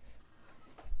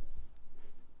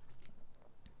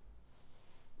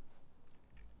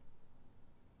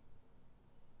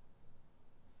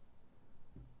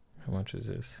 How much is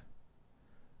this?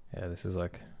 Yeah, this is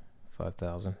like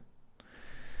 5,000.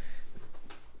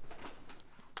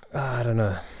 I don't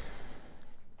know.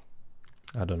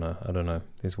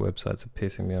 These websites are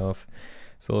pissing me off.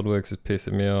 SolidWorks is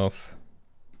pissing me off.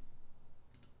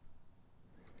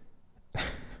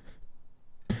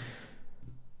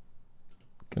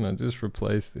 Can I just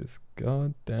replace this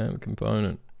goddamn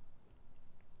component?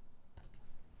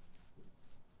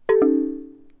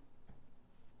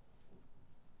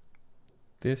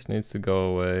 This needs to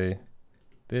go away.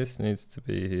 This needs to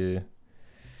be here.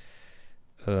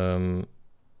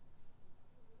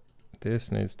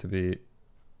 This needs to be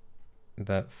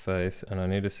that face, and I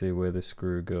need to see where the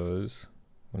screw goes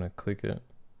when I click it.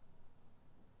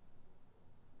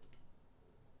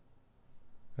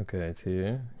 Okay, it's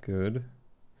here. Good.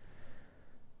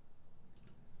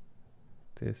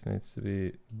 This needs to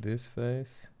be this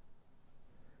face.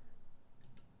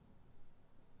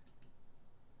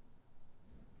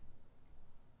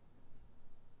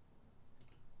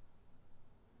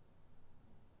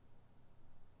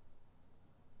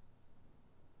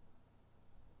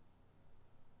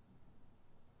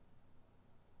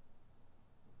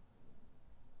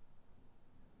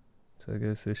 So I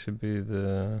guess this should be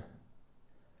the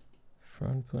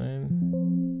front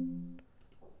plane.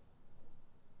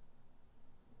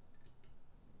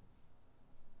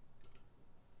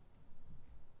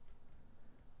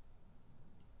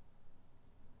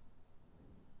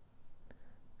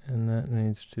 And that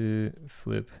needs to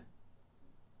flip.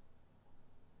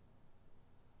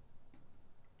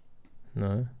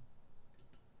 No.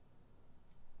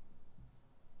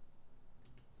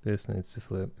 This needs to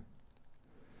flip.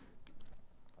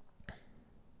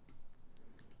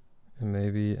 And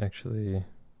maybe actually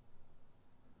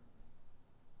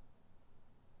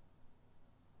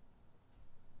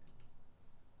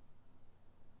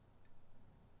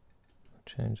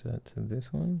change that to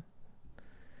this one.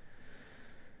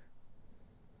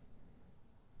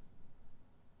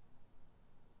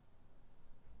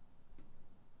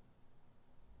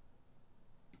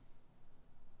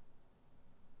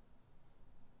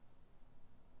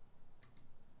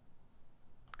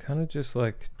 Kind of just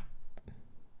like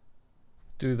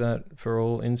do that for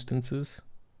all instances.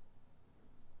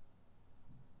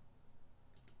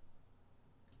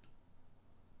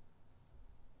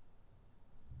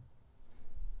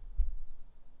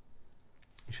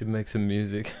 You should make some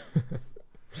music.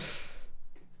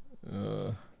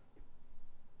 Thought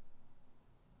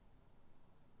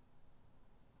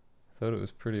it was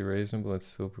pretty reasonable. It's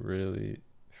still really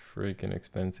freaking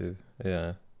expensive.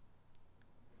 Yeah.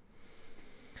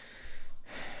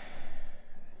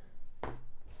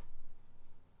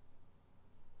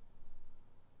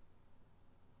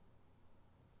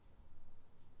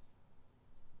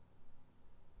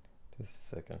 Just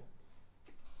a second.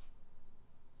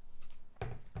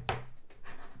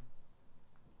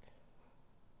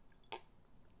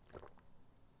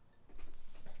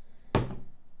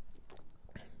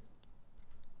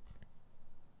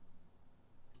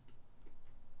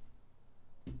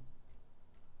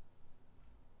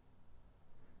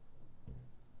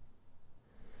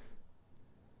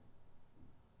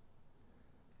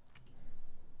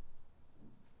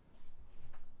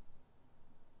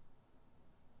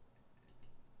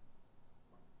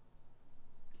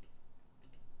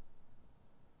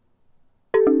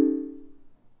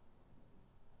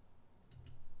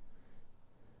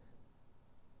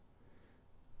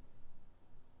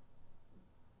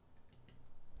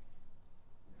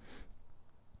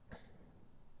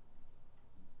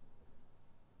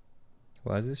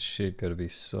 Why is this shit gotta be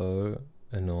so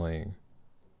annoying?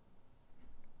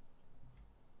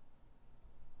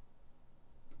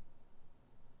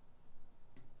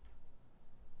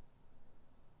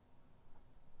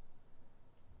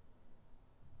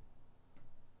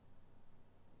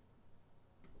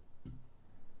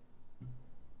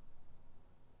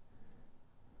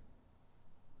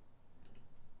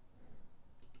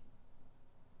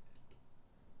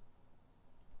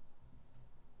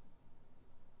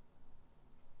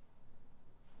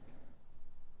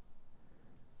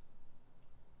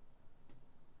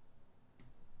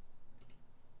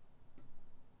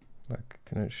 Like,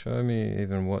 can it show me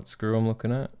even what screw I'm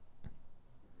looking at?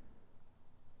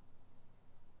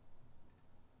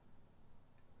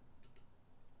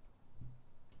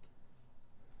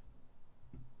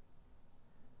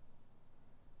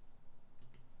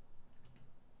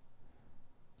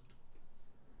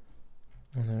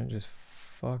 And then it just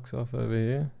fucks off over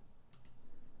here.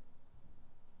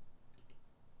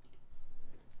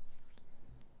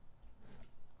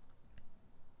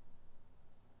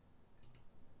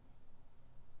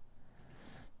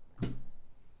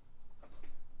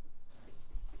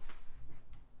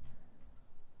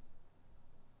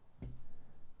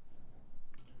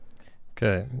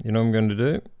 Okay, you know what I'm going to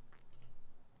do?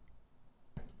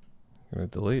 I'm going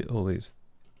to delete all these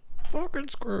fucking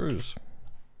screws.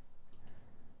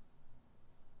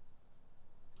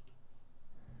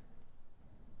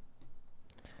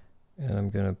 And I'm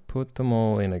going to put them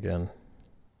all in again.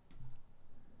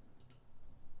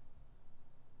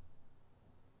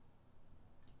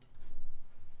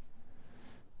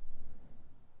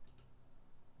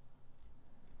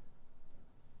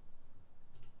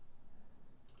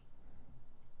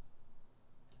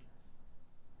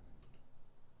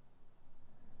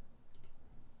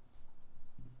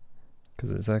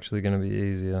 Because it's actually going to be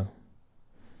easier.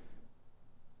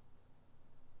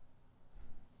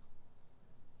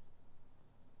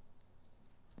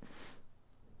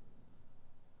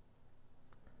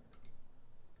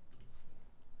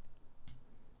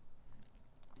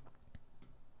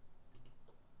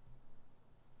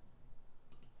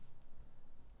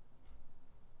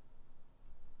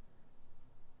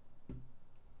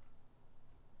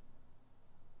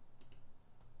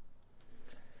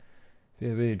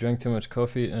 BAB, drank too much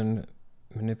coffee and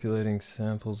manipulating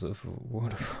samples of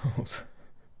waterfalls.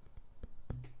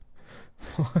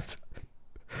 What?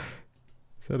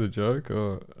 Is that a joke,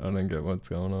 or I don't get what's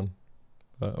going on?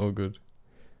 But all good.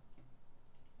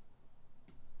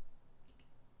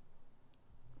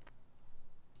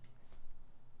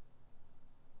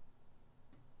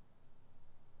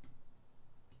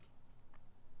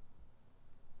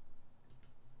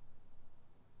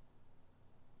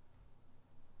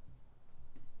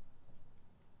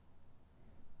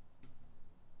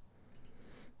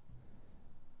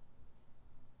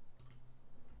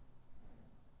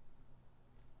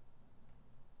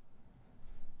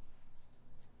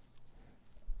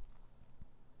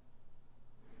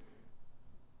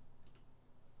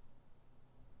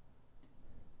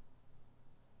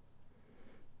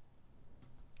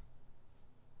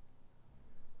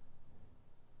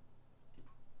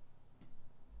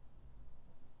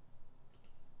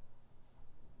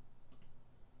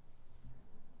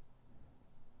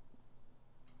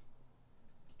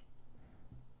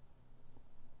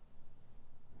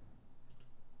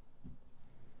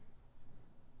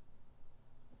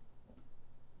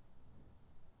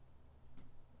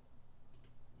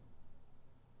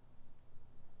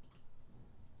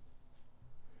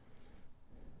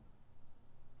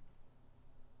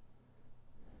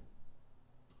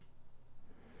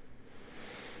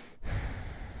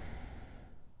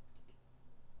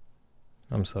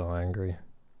 I'm so angry.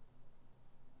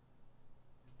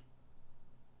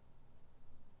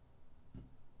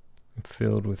 I'm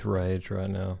filled with rage right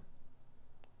now.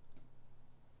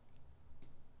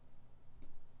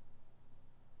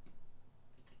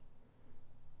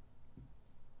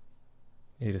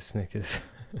 Eat a Snickers.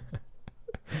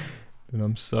 And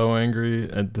I'm so angry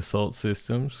at Dassault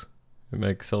Systems who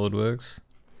make SolidWorks.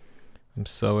 I'm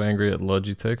so angry at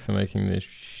Logitech for making this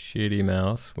shitty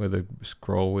mouse where the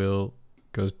scroll wheel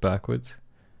goes backwards.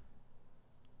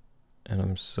 And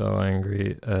I'm so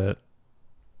angry at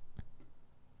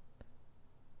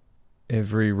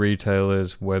every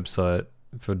retailer's website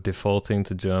for defaulting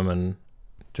to German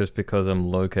just because I'm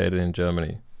located in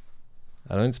Germany.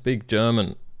 I don't speak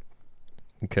German,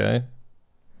 okay?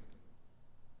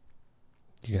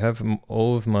 You have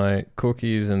all of my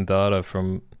cookies and data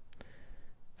from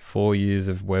 4 years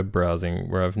of web browsing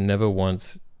where I've never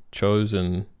once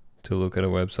chosen to look at a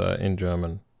website in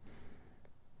German.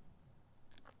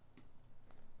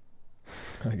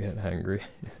 I get angry.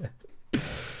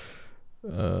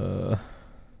 I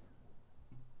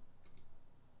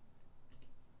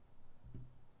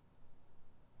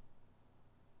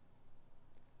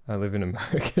live in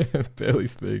America and barely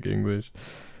speak English.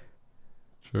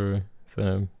 True,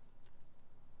 same.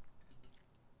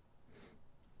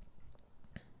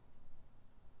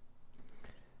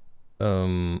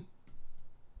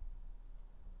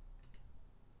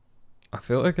 I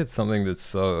feel like it's something that's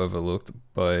so overlooked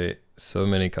by so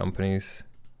many companies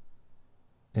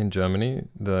in Germany.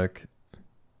 Like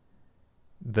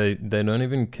they don't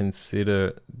even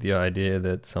consider the idea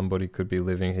that somebody could be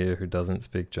living here who doesn't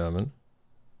speak German.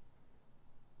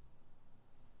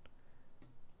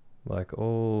 Like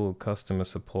all customer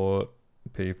support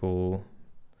people,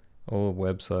 all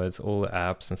websites, all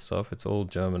apps and stuff, it's all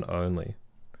German only.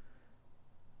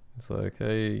 It's like,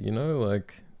 hey, you know,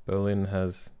 like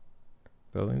Berlin's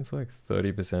like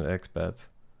 30% expats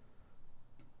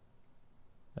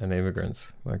and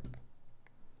immigrants. Like,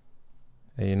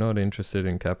 are you not interested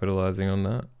in capitalizing on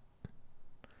that?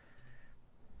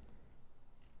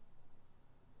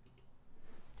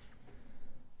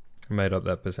 I made up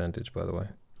that percentage, by the way.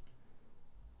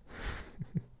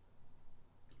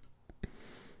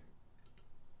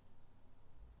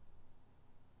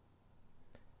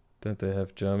 Don't they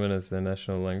have German as their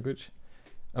national language?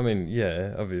 I mean,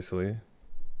 yeah, obviously.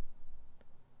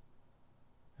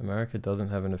 America doesn't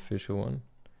have an official one.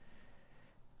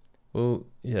 Well,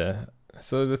 yeah.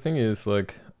 So the thing is,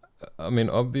 like, I mean,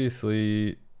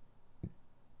 obviously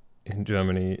in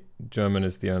Germany, German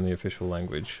is the only official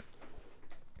language.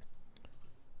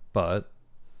 But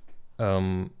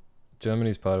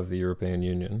Germany is part of the European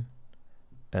Union,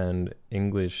 and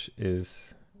English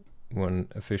is one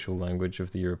official language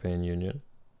of the European Union.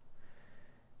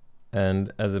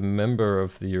 And as a member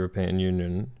of the European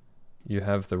Union, you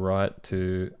have the right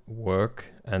to work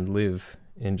and live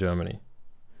in Germany.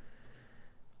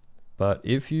 But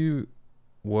if you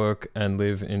work and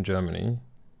live in Germany,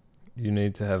 you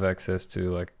need to have access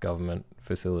to like government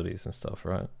facilities and stuff,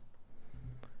 right?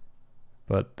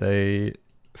 But they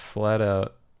flat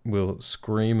out will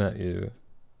scream at you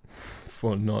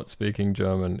for not speaking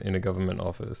German in a government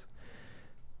office.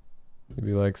 You'd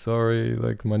be like, sorry,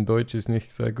 like, mein Deutsch ist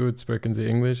nicht sehr gut, sprechen Sie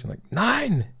English? And like,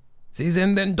 nein, Sie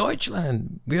sind in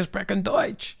Deutschland, wir sprechen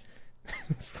Deutsch.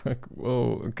 It's like,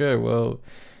 whoa, okay, well,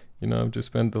 you know, I've just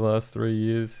spent the last 3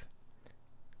 years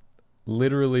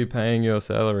literally paying your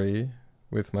salary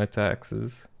with my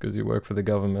taxes because you work for the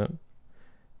government.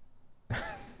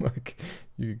 Like,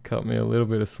 you could cut me a little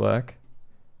bit of slack.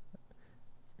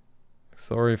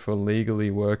 Sorry for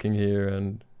legally working here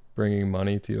and bringing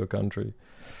money to your country.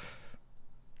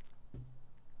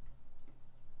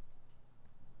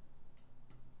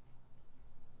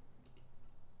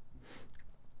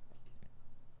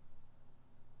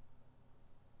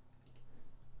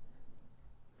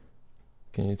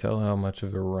 Can you tell how much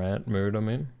of a rant mood I'm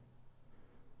in?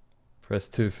 Press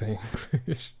 2 for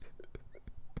English.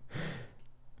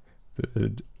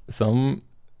 Dude,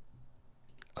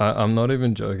 I'm not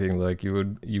even joking. Like, you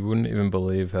wouldn't even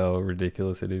believe how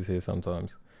ridiculous it is here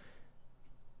sometimes.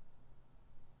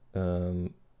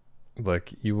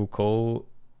 Like, you will call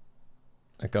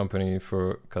a company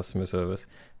for customer service,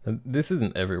 and this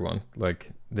isn't everyone.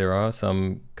 Like, there are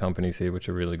some companies here which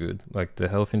are really good. Like, the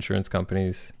health insurance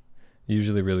companies,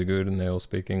 usually really good, and they all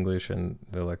speak English and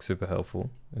they're like super helpful.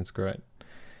 It's great.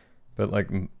 But like,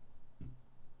 you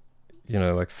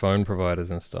know, like phone providers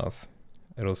and stuff,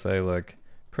 it'll say like,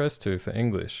 press 2 for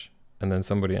English, and then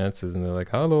somebody answers and they're like,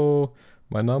 hallo,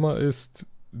 mein Name ist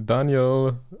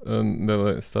Daniel, and they'll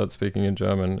like start speaking in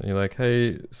German. And you're like,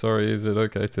 hey, sorry, is it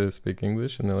okay to speak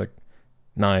English? And they're like,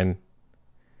 nein,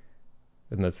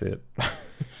 and that's it.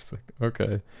 It's like,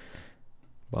 okay,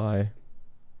 bye.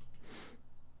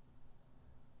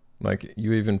 Like,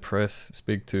 you even press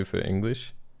speak 2 for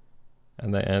English,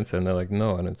 and they answer and they're like,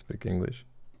 no, I don't speak English.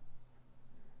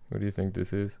 What do you think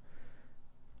this is?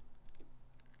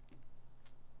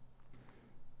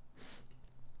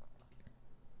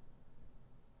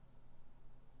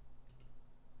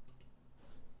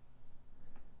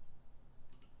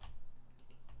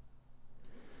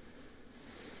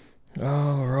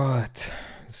 All right,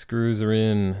 the screws are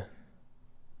in.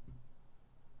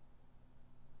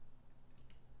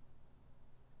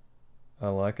 I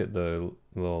like it though,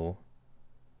 lol.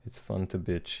 It's fun to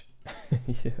bitch.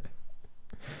 Yeah.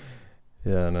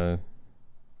 Yeah, I know.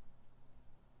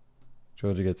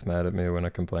 Georgia gets mad at me when I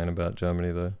complain about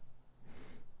Germany though.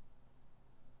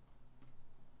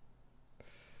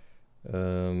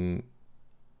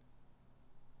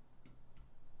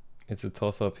 It's a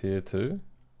toss up here too.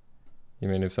 You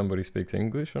mean if somebody speaks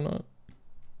English or not?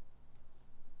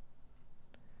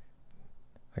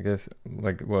 I guess,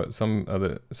 like, what, some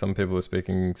people are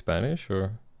speaking Spanish,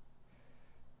 or?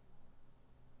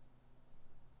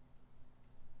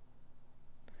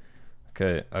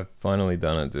 Okay, I've finally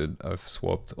done it, dude. I've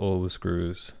swapped all the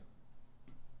screws.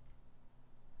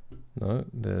 No,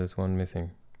 there's one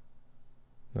missing.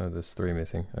 No, there's 3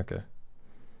 missing. Okay.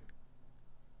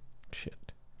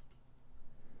 Shit.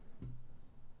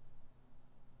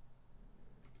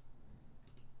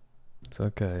 It's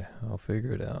okay. I'll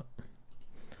figure it out.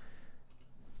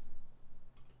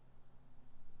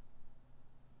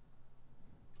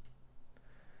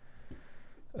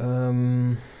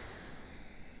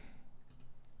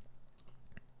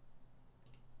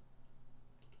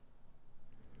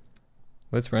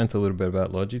 Let's rant a little bit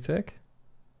about Logitech.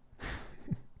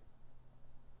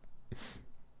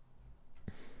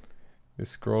 This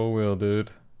scroll wheel,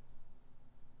 dude.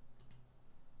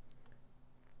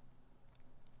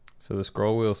 So the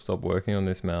scroll wheel stopped working on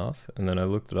this mouse, and then I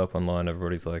looked it up online.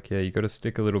 Everybody's like, yeah, you got to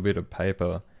stick a little bit of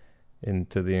paper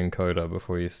into the encoder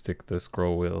before you stick the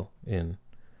scroll wheel in.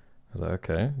 I was like,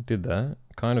 okay, did that.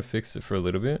 Kind of fixed it for a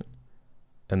little bit,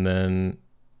 and then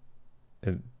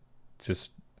it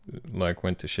just like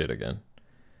went to shit again.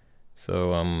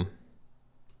 So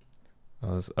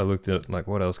I looked at like,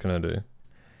 what else can I do?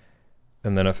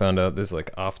 And then I found out there's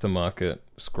like aftermarket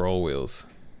scroll wheels.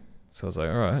 So I was like,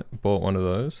 all right, bought one of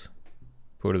those,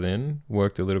 put it in,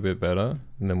 worked a little bit better,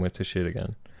 and then went to shit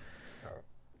again.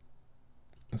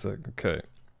 It's like, okay,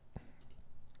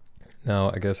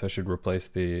 now I guess I should replace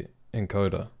the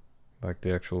encoder, like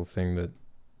the actual thing, that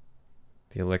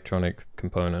the electronic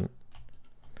component.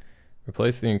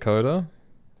 Replace the encoder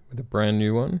with a brand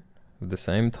new one of the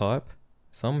same type.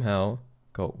 Somehow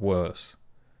got worse.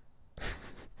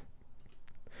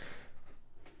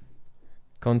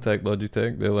 Contact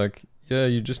Logitech. They're like, yeah,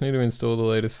 you just need to install the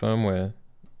latest firmware.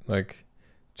 Like,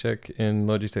 check in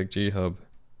Logitech G Hub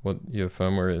what your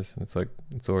firmware is. And it's like,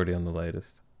 it's already on the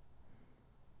latest.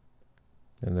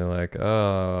 And they're like,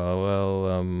 oh,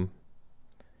 well,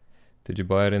 did you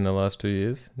buy it in the last 2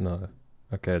 years? No.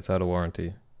 Okay, it's out of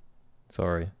warranty.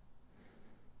 Sorry.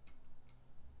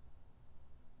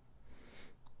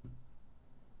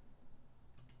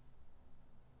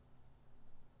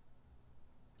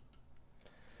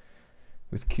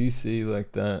 With QC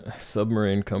like that,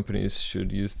 submarine companies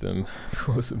should use them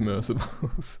for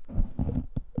submersibles.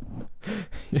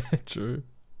 Yeah, true.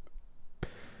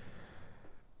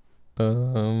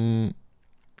 Okay,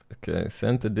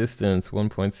 center distance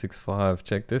 1.65.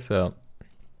 Check this out.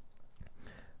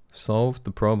 Solved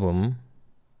the problem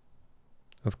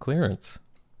of clearance.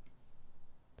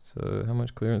 So how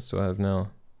much clearance do I have now?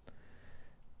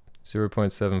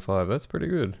 0.75. That's pretty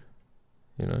good,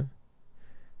 you know.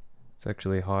 It's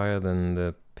actually higher than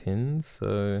the pins,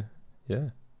 so yeah,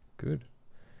 good.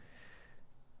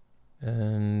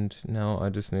 And now I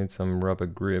just need some rubber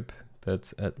grip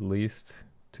that's at least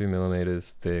 2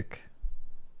 millimeters thick.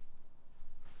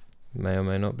 May or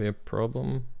may not be a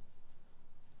problem.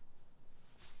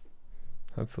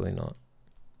 Hopefully not.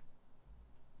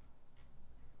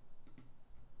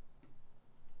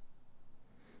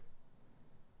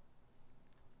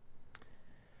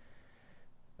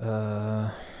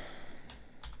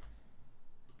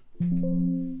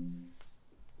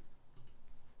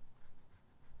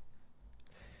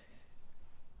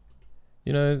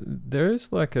 You know, there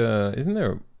is like a, isn't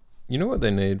there, you know what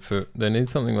they need for, they need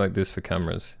something like this for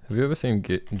cameras. Have you ever seen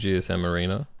GSM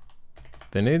Arena?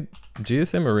 They need,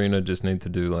 GSM Arena just need to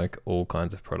do like all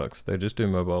kinds of products. They just do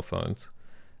mobile phones.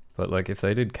 But like if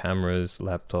they did cameras,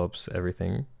 laptops,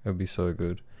 everything, it would be so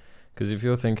good. Because if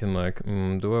you're thinking like,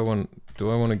 do I want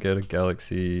to get a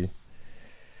Galaxy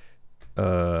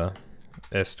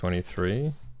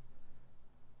S23,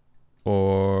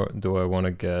 or do I want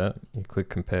to get, you click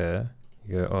compare,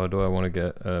 you go, oh, do I want to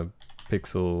get a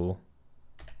Pixel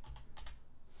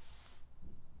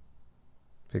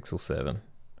 7?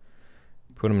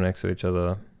 Put them next to each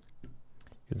other. You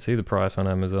can see the price on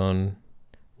Amazon.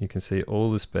 You can see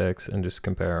all the specs and just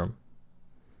compare them.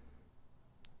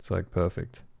 It's like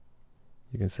perfect.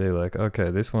 You can see like,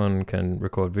 okay, this one can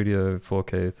record video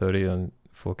 4K 30 and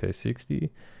 4K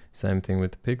 60. Same thing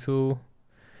with the Pixel.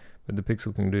 But the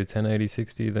Pixel can do 1080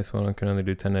 60. This one can only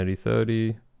do 1080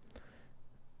 30.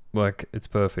 Like, it's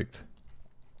perfect.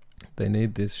 They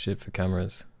need this shit for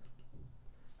cameras.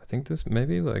 I think this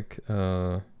maybe like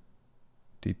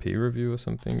DP review or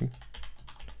something.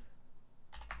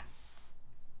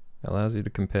 Allows you to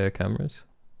compare cameras.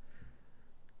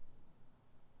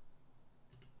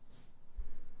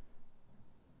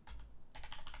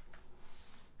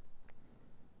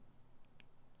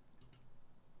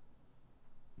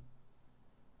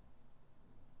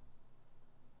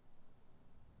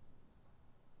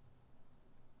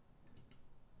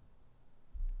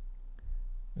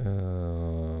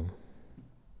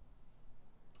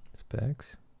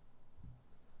 Specs.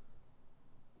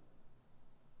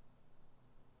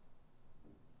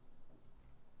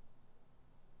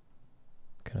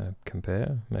 Can I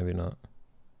compare? Maybe not.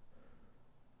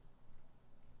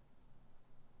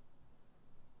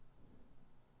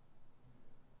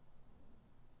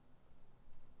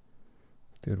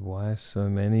 Dude, why so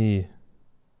many?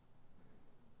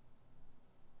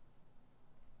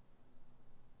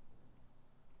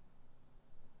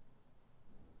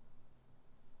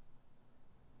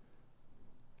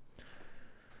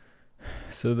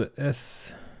 So the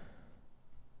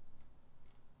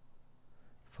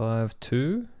S5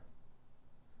 II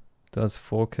does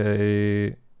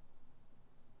 4K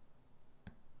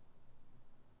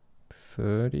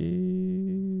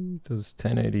 30, does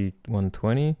 1080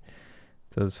 120,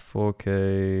 does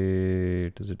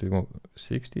 4K, does it do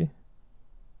 60?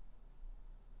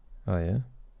 Oh yeah.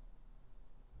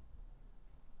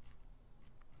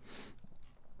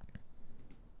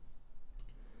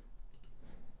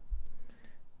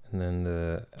 And then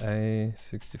the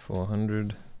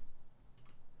A6400.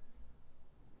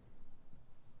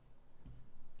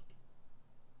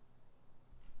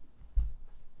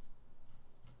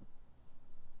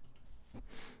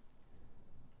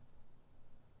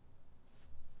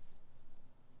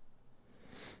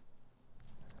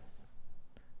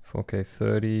 $4K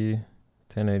 30,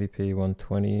 1080p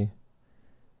 120.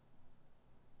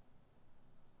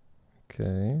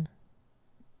 Okay.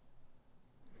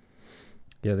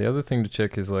 Yeah, the other thing to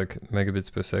check is like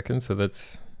megabits per second. So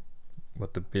that's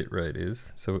what the bit rate is.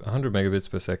 So 100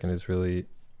 megabits per second is really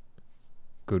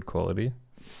good quality.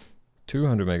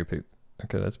 200 megabit.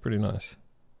 Okay, that's pretty nice.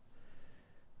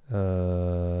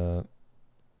 What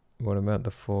about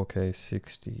the 4K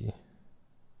 60?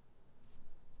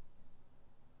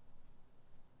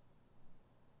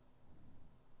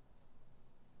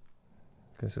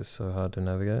 This is so hard to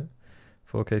navigate.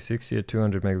 4K 60 at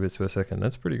 200 megabits per second.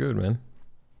 That's pretty good, man.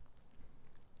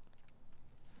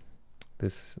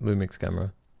 This Lumix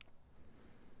camera.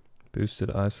 Boosted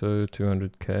ISO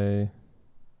 200K.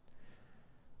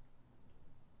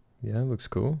 Yeah, looks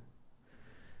cool.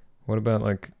 What about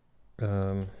like,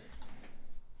 oops.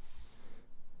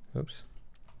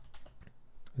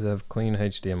 Does it have clean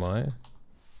HDMI?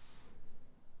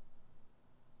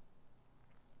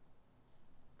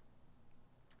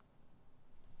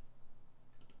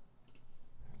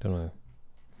 Don't know.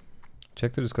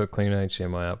 Check that it's got clean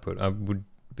HDMI output. I would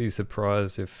be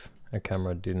surprised if a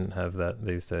camera didn't have that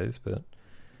these days, but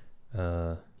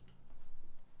it's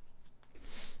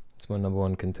my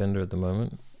 #1 contender at the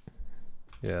moment.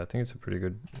 Yeah, I think it's a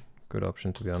pretty good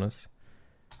option, to be honest.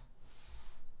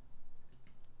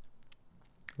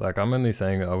 Like, I'm only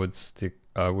saying that I would stay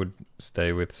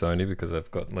with Sony because I've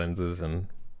got lenses, and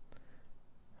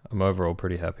I'm overall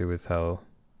pretty happy with how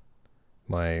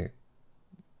my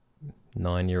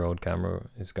 9-year-old camera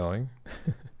is going.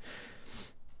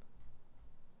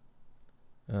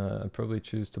 I'd probably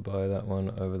choose to buy that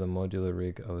one over the modular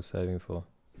rig I was saving for.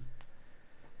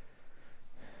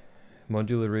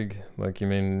 Modular rig, like you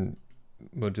mean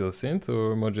modular synth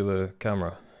or modular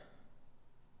camera?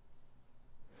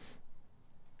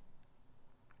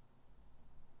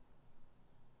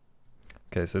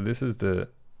 Okay, so this is the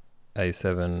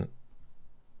A7,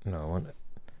 no, I want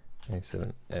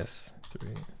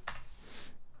A7S3.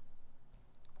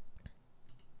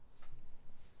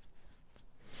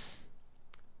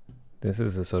 This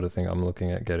is the sort of thing I'm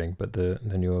looking at getting, but the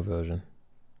newer version.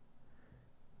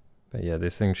 But yeah,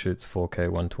 this thing shoots 4K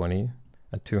 120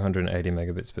 at 280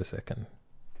 megabits per second.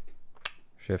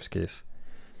 Chef's kiss.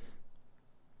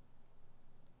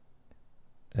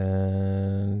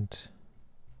 And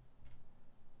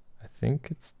I think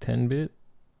it's 10-bit.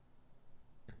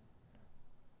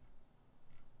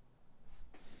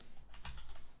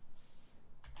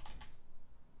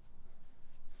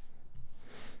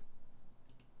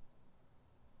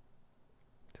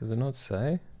 Does it not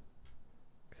say?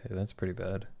 Okay, that's pretty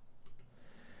bad.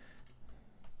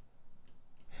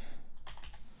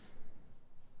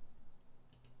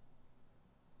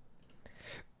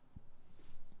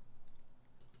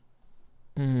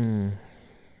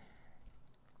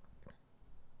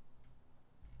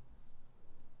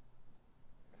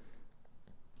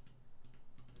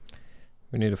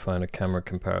 We need to find a camera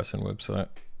comparison website.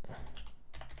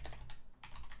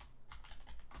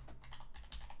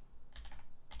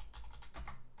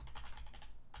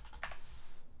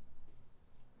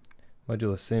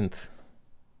 Modular synth.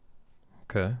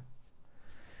 Okay.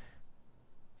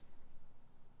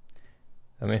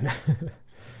 I mean,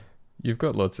 you've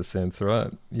got lots of synths,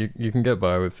 right? You can get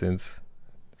by with synths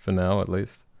for now, at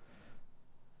least.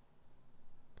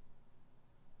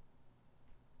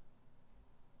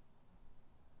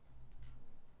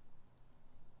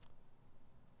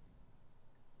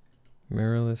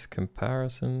 Mirrorless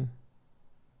comparison.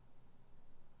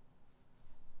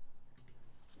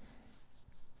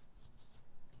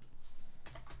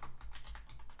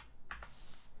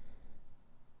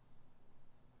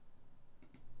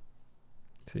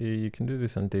 See, you can do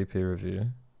this on DP review.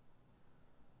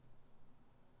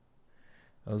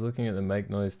 I was looking at the make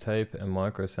noise tape and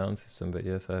micro sound system, but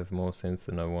yes, I have more synths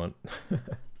than I want.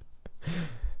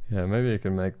 Yeah, maybe I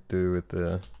can make do with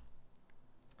the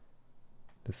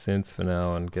synths for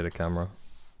now and get a camera.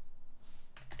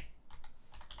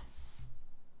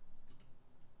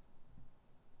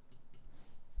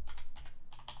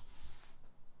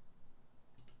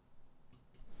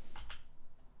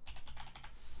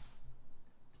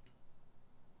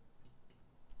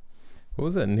 What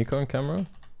was that Nikon camera?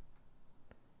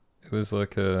 It was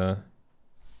like the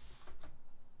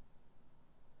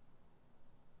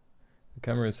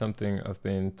camera is something I've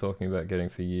been talking about getting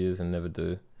for years and never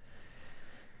do.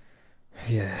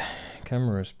 Yeah,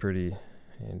 camera is pretty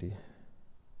handy.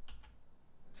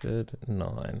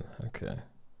 Z9, okay.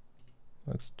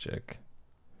 Let's check.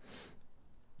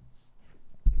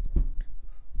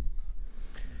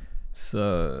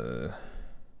 So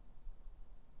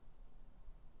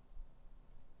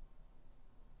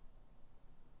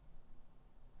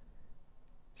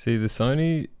see, the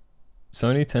Sony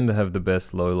tend to have the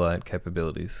best low light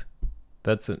capabilities.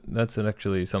 That's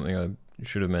actually something I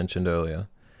should have mentioned earlier.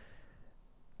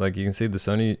 Like, you can see the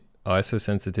Sony ISO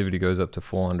sensitivity goes up to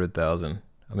 400,000.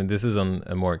 I mean, this is on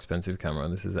a more expensive camera.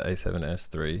 This is the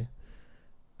A7S3.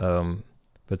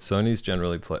 But Sony's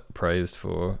generally praised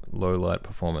for low light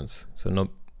performance, so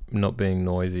not being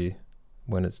noisy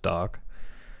when it's dark.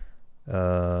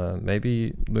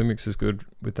 Maybe Lumix is good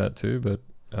with that too, but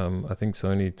I think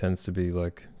Sony tends to be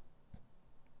like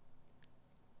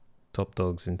top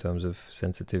dogs in terms of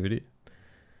sensitivity.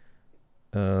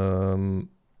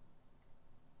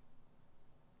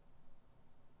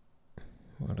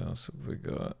 What else have we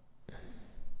got?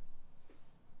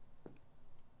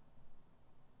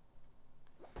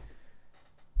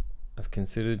 I've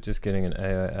considered just getting an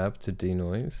AI app to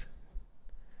denoise.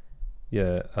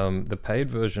 Yeah, the paid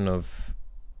version of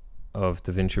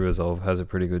DaVinci Resolve has a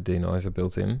pretty good denoiser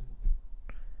built in.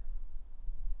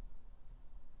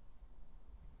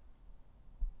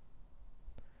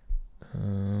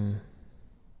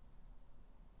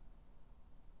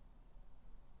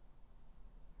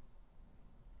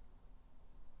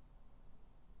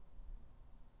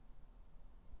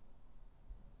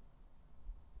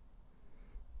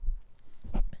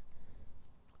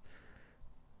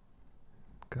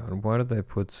 God, why did they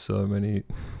put so many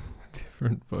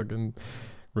different fucking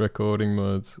recording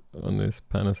modes on this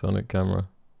Panasonic camera?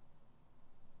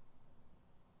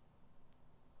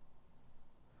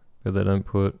 But they don't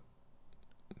put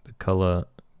the color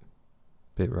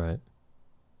bit right.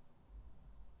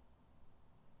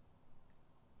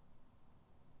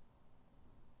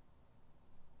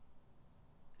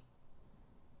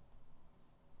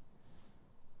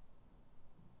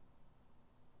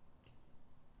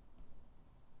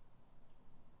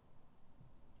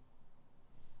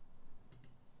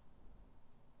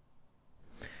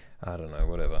 I don't know,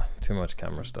 whatever. Too much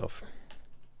camera stuff.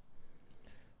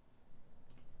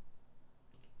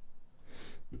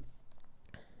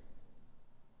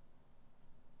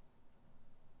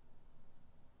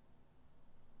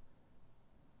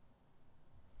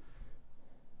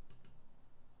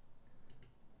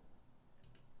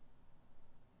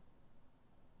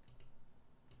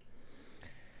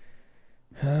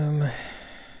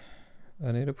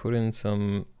 I need to put in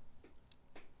some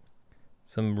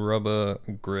rubber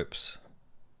grips.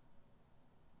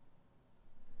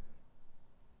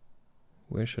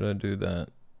 Where should I do that?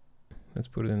 Let's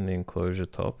put it in the enclosure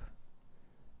top.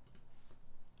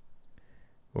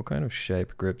 What kind of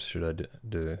shape grips should I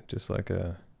do? Just like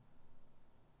a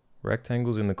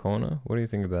rectangles in the corner? What do you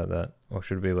think about that? Or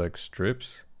should it be like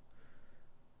strips?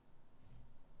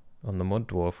 On the Mod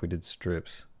Dwarf we did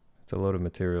strips. It's a lot of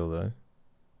material though.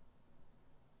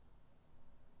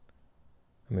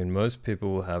 I mean, most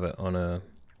people will have it on a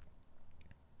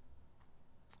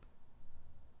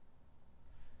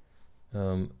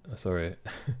sorry,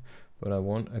 but I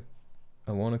want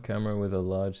a camera with a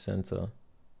large sensor.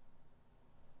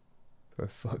 For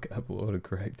fuck, Apple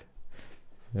autocorrect.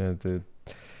 Yeah, dude,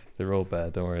 they're all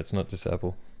bad. Don't worry, it's not just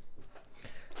Apple.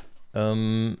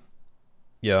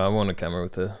 Yeah, I want a camera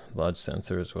with a large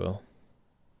sensor as well.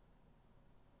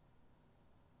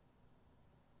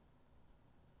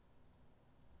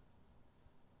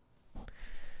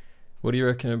 What do you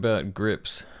reckon about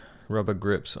grips, rubber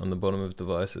grips on the bottom of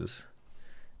devices?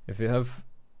 If you have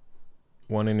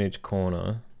one in each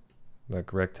corner,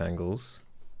 like rectangles,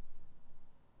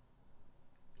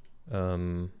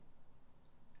 and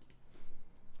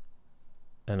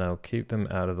I'll keep them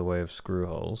out of the way of screw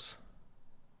holes.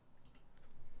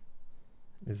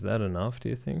 Is that enough, do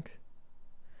you think?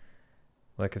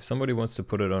 Like if somebody wants to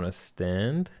put it on a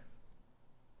stand,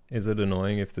 is it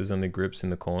annoying if there's only grips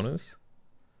in the corners?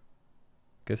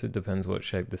 Guess it depends what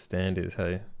shape the stand is,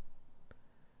 hey?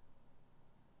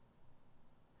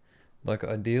 Like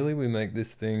ideally we make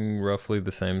this thing roughly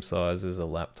the same size as a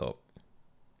laptop.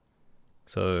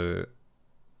 So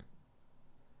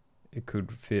it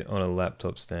could fit on a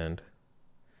laptop stand.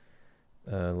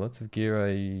 Lots of gear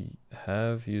I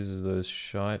have uses those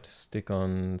shite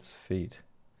stick-ons feet.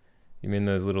 You mean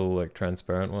those little like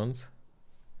transparent ones?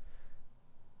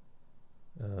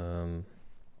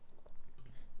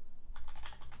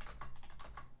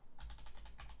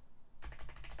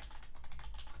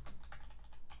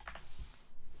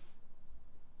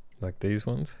 Like these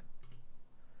ones?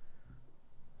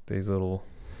 These little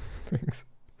things.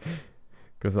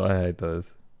 Because I hate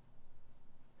those.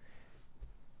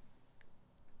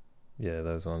 Yeah,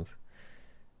 those ones.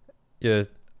 Yeah,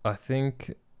 I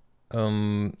think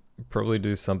probably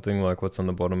do something like what's on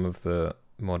the bottom of the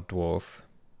Mod Dwarf,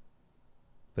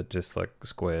 but just like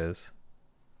squares.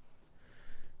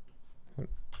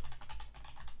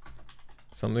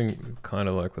 Something kind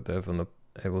of like what they have on the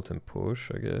Ableton Push,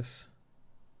 I guess.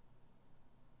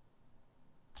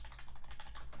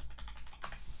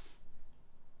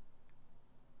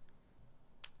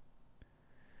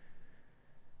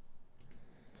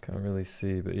 Can't really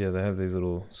see, but yeah, they have these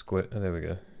little square. Oh, there we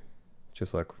go.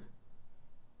 Just like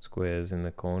squares in the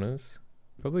corners.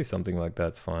 Probably something like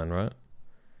that's fine, right?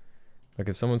 Like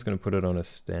if someone's going to put it on a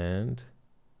stand.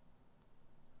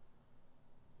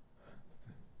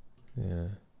 Yeah.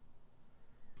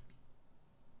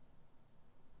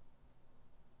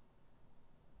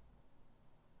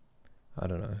 I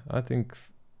don't know. I think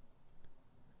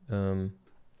my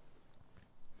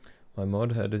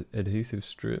mod had adhesive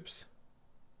strips.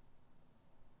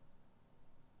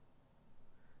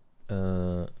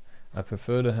 I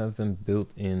prefer to have them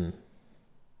built in.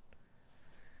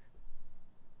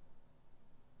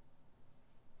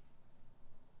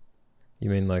 You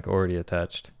mean like already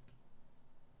attached?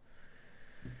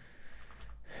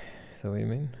 Is that what you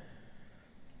mean?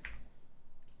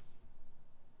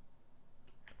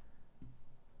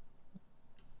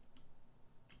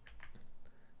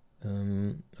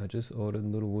 I just ordered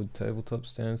little wood tabletop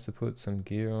stands to put some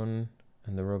gear on,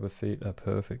 and the rubber feet are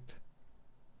perfect.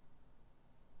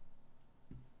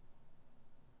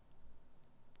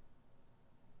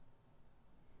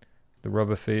 The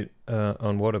rubber feet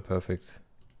on what are perfect?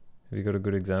 Have you got a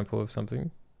good example of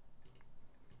something?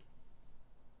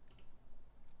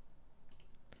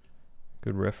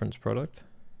 Good reference product?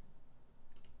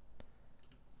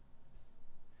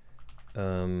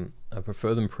 I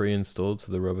prefer them pre-installed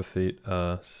so the rubber feet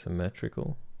are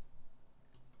symmetrical.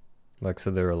 Like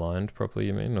so they're aligned properly,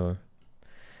 you mean? Or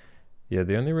yeah,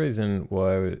 the only reason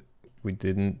why we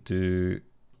didn't do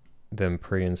them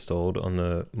pre-installed on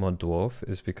the mod dwarf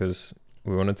is because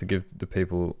we wanted to give the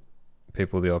people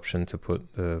the option to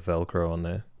put the Velcro on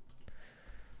there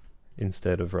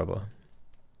instead of rubber.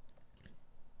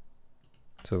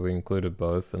 So we included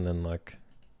both, and then like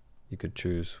you could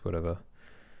choose whatever.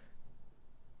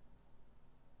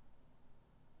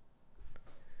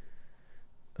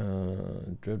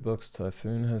 Dreadbox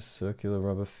Typhoon has circular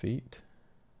rubber feet.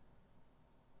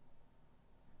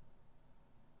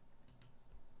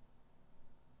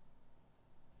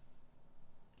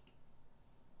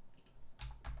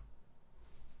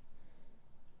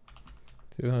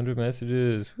 $200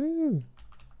 messages. Woo!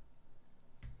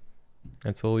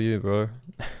 That's all you, bro.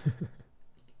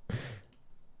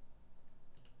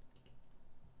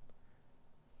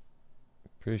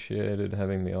 Appreciated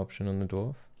having the option on the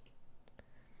dwarf.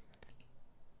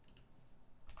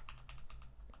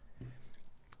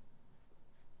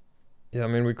 Yeah, I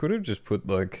mean, we could have just put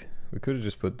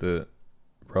the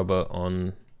rubber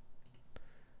on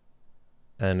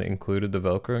and included the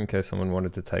Velcro in case someone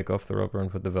wanted to take off the rubber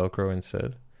and put the Velcro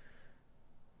instead.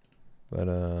 But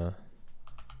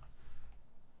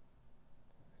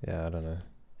yeah, I don't know.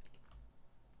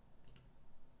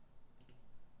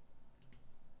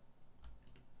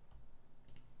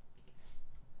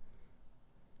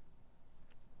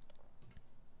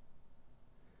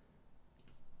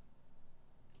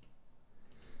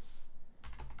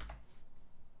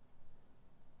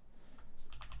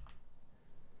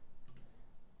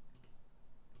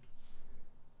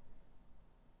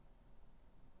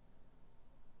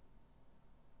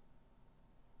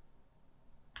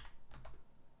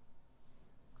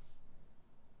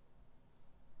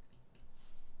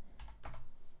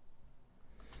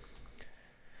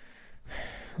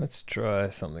 Let's try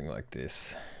something like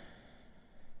this.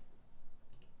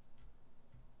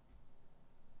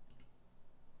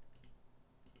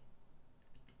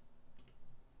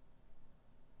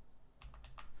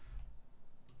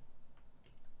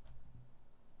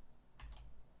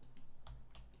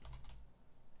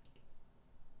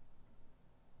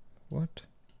 What?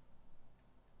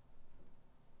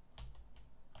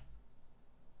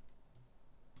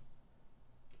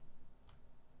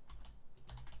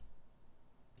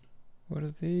 What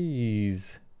are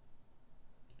these?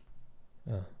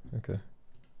 Oh, okay.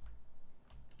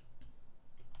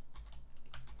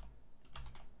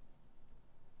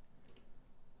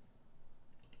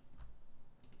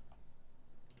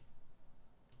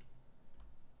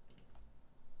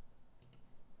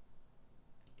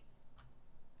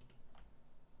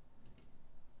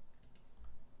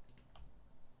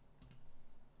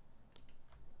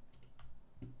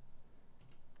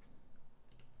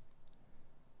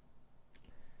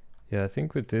 Yeah, I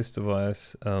think with this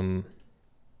device,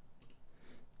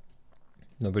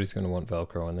 nobody's going to want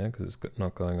Velcro on there because it's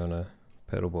not going on a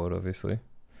pedal board, obviously.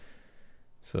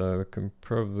 So it can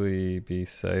probably be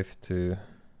safe to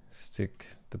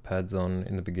stick the pads on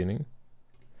in the beginning.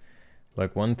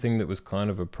 Like one thing that was kind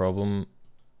of a problem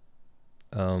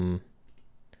with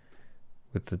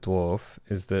the dwarf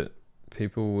is that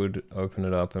people would open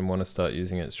it up and want to start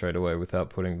using it straight away without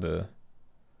putting the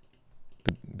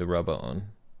rubber on.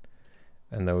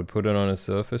 And they would put it on a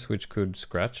surface which could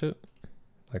scratch it,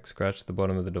 like scratch the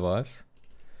bottom of the device.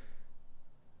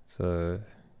 So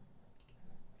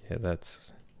yeah,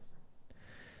 that's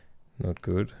not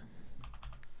good.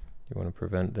 You want to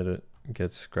prevent that it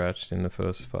gets scratched in the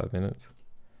first 5 minutes.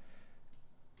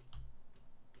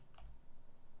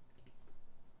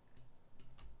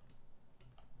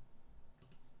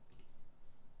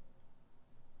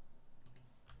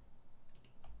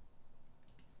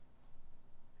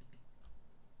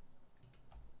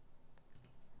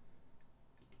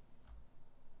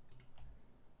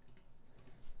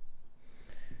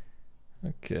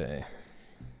 Okay.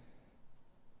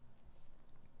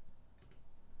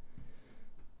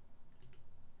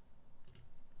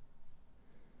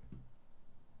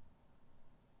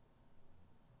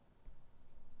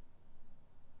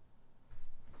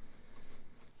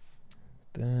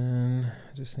 Then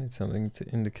I just need something to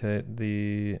indicate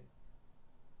the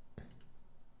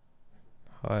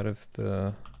height of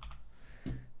the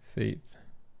feet.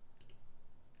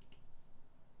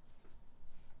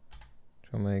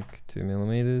 I'll make 2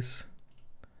 millimeters.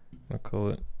 I'll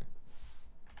call it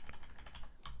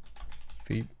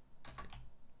feet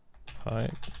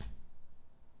height,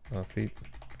 or feet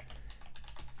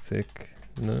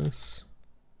thickness.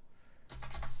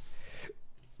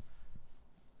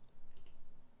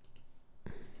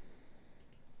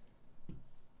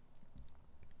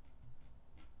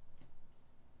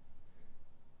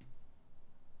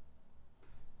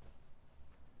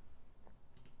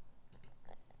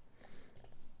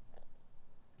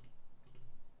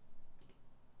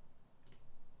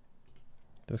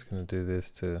 Just going to do this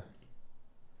to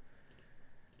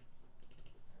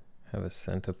have a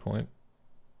center point.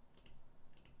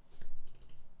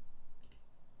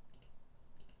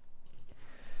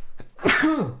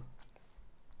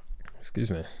 Excuse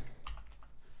me.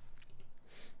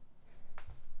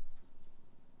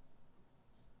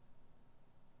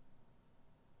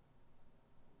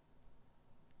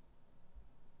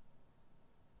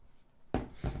 Okay,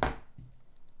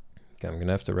 I'm going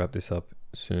to have to wrap this up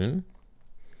soon.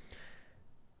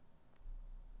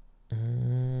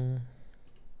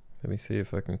 Let me see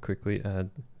if I can quickly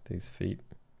add these feet.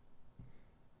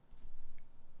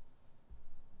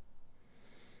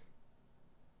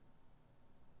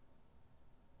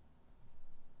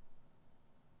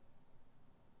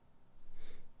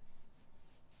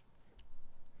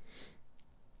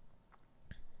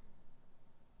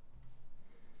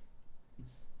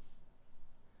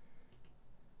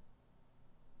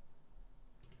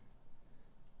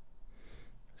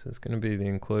 So it's going to be the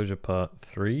enclosure part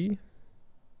 3.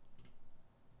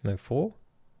 No, 4.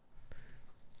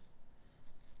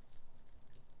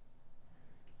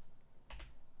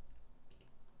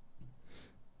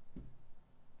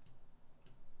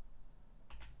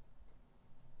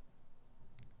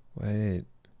 Wait.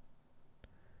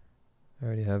 I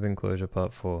already have enclosure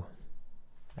part 4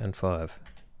 and 5.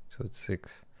 So it's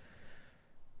 6.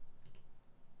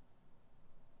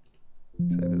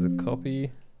 Save as a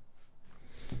copy.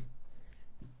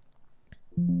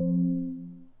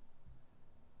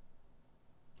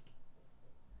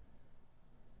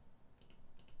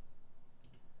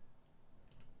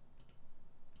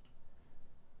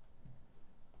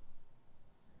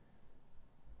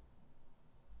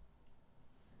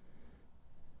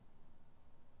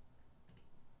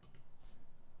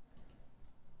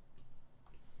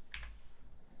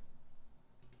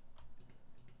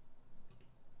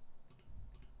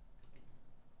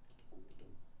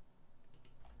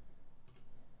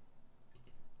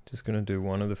 Just going to do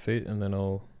one of the feet and then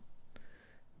I'll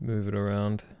move it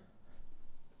around.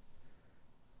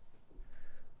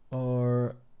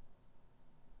 Or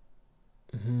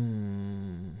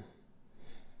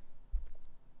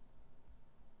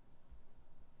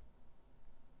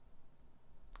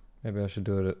maybe I should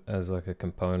do it as like a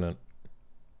component,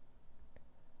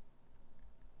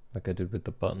 like I did with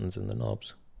the buttons and the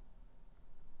knobs.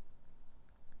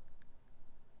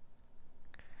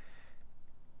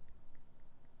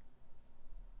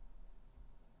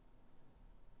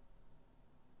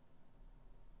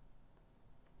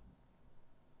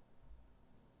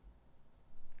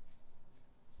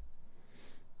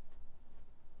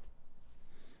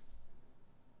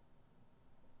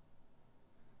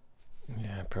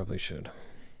 Yeah, I probably should.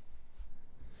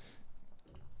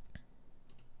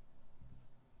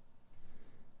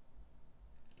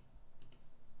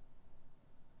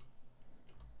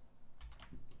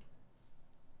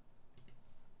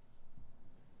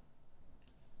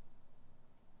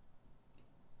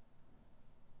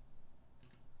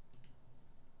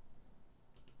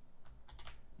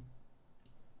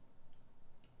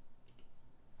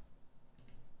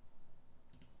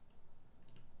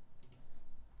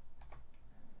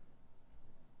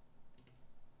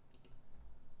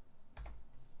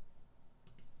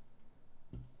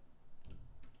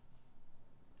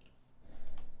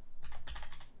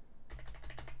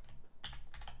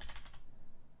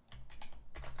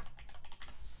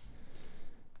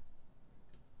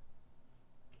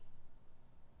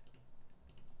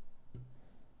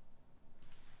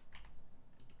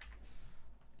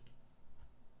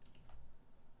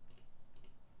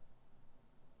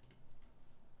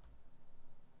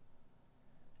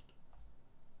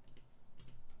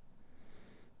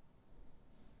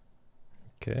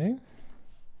 Okay.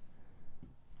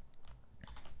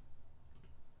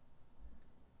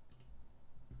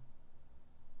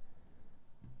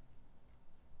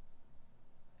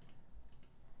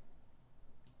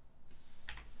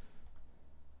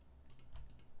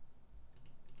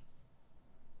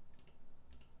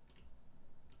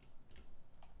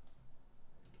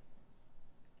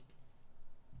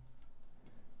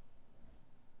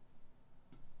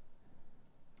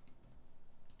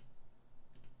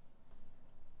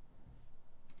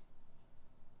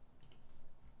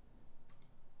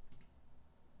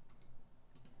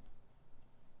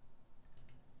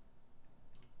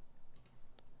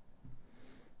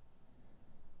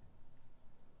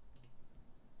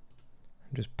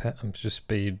 I'm just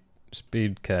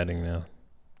speed catting now.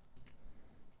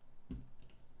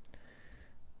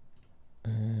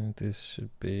 And this should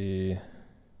be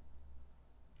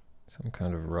some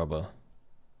kind of rubber.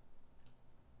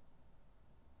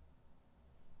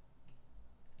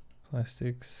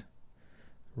 Plastics,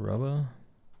 rubber,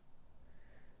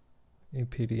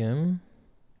 EPDM.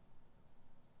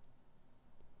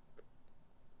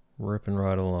 Ripping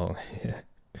right along. Yeah.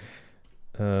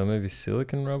 Maybe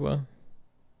silicon rubber.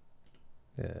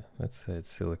 Yeah, let's say it's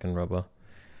silicon rubber.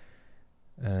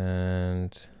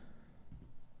 And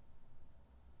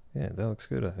yeah, that looks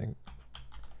good, I think.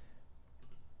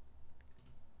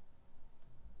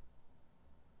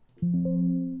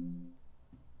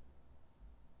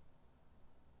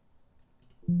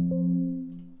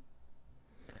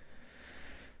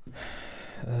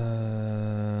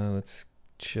 Let's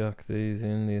chuck these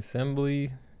in the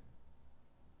assembly.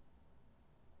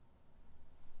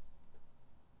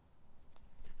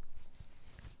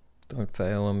 Don't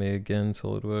fail on me again,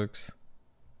 SolidWorks.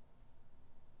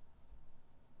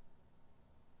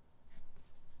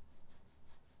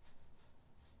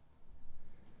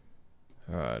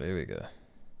 Alright, here we go.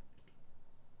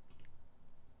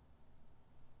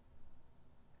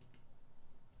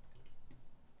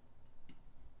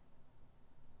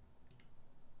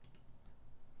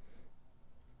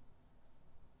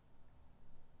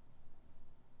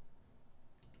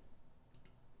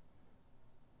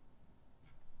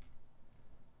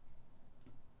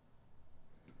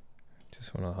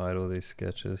 Just want to hide all these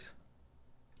sketches.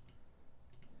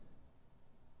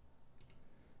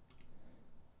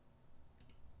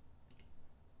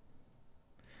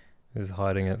 This is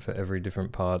hiding it for every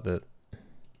different part that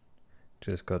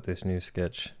just got this new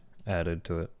sketch added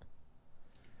to it.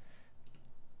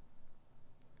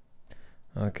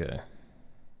 Okay.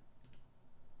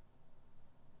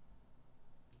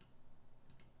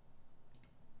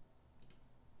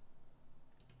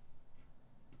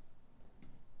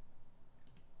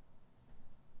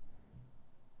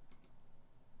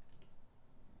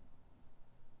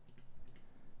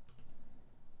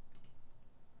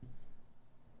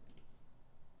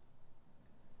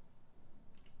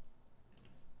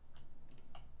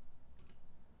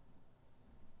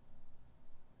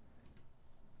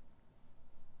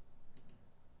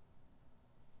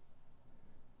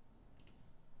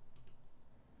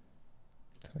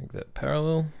 Make that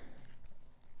parallel.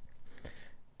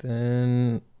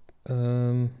 Then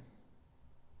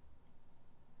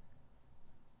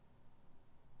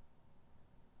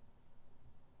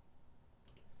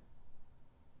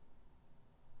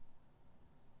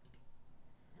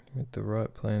with the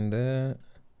right plane there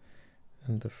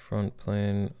and the front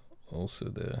plane also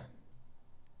there.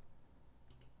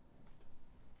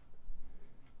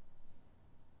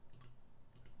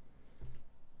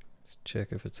 Let's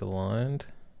check if it's aligned.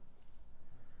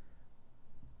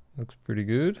 Looks pretty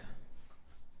good.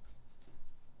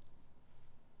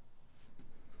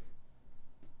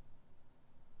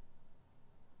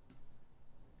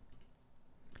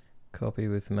 Copy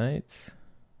with mates.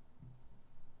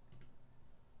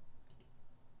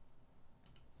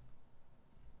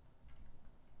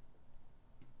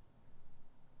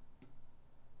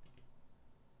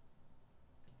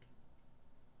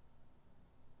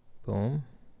 Boom.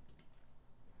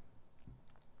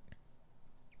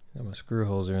 Now my screw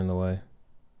holes are in the way.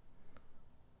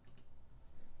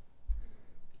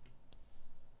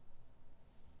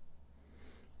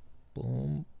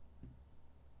 Boom.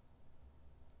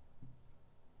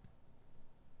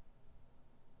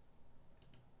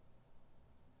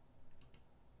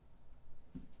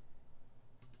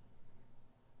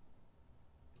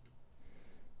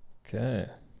 Okay.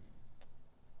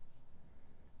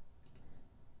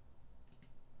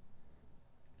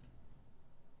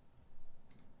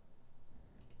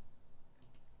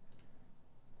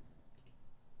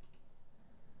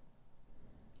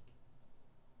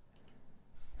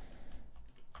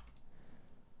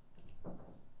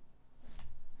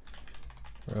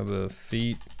 rubber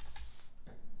feet.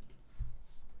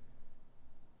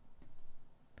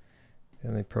 The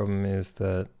only problem is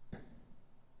that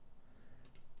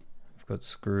I've got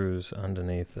screws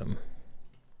underneath them,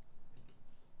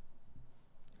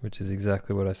 which is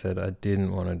exactly what I said I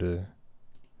didn't want to do,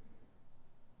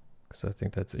 because I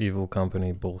think that's evil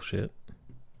company bullshit.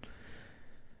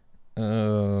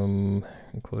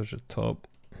 Enclosure top.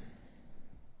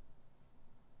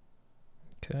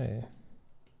 Okay.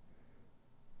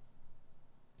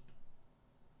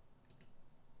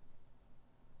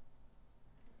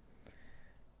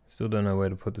 Still don't know where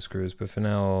to put the screws, but for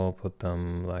now I'll put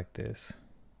them like this.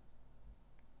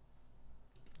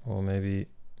 Or maybe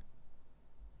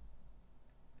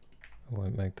I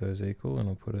won't make those equal and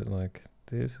I'll put it like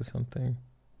this or something.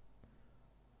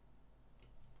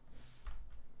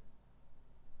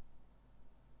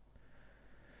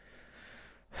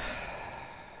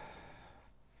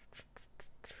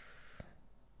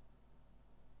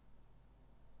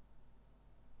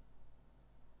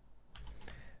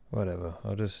 Whatever,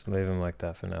 I'll just leave them like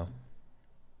that for now.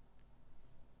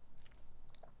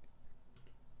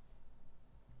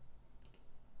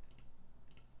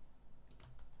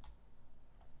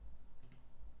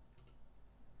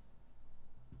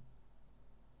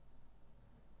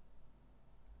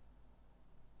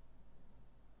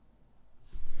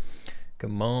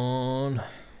 Come on.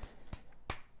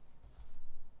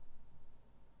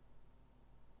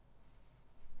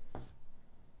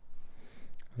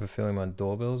 I have a feeling my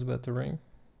doorbell's about to ring,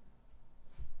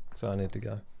 so I need to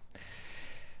go.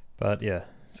 But yeah,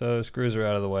 so screws are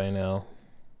out of the way now.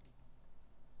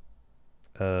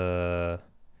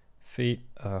 Feet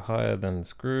are higher than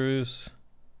screws,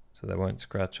 so they won't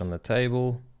scratch on the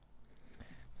table.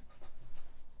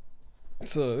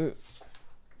 So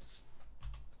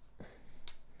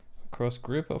cross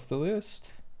grip off the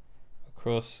list,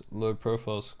 across low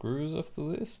profile screws off the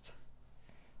list.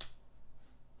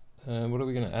 And what are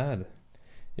we going to add?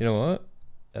 You know what,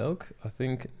 Elk, I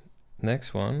think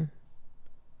next one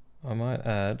I might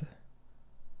add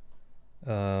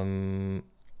Vaser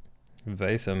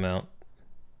mount.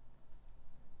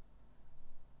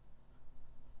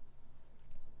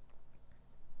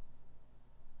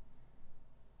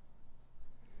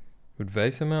 Would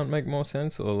Vaser mount make more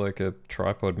sense, or like a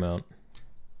tripod mount?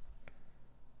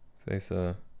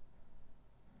 Vaser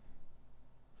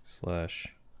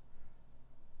slash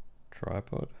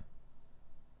tripod.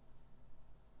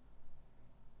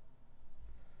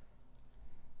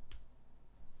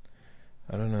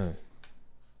 I don't know.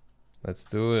 Let's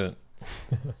do it.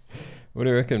 What do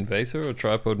you reckon, Vaser or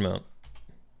tripod mount?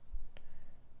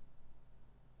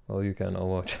 Well, you can, I'll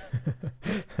watch.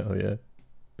 Hell yeah.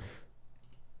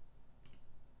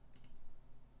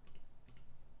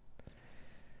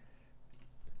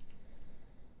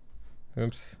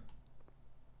 Oops.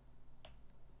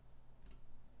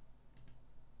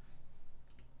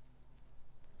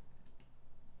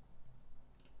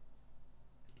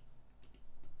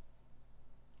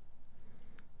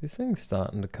 This thing's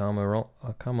starting to come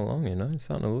along, you know, it's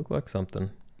starting to look like something.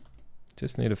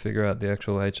 Just need to figure out the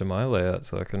actual HMI layout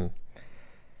so I can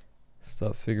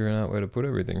start figuring out where to put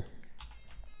everything.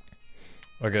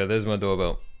 Okay, there's my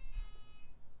doorbell.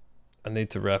 I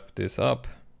need to wrap this up.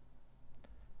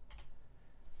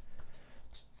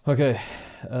 Okay,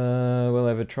 we'll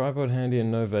have a tripod handy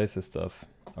and no Vaser stuff.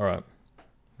 Alright,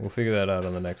 we'll figure that out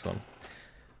on the next one.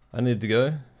 I need to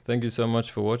go. Thank you so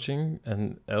much for watching,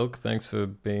 and Elk, thanks for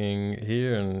being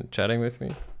here and chatting with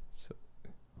me. It's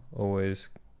always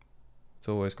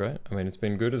great. I mean, it's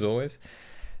been good as always.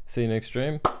 See you next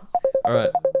stream. Alright.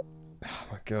 Oh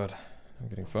my god, I'm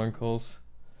getting phone calls.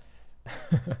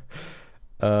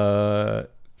 For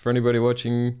anybody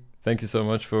watching, thank you so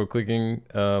much for clicking.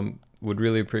 Would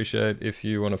really appreciate if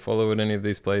you want to follow at any of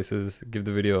these places. Give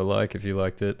the video a like if you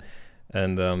liked it,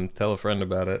 and tell a friend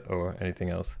about it or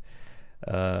anything else.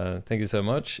 Thank you so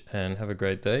much and have a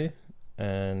great day,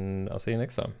 and I'll see you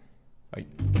next time.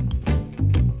 Bye.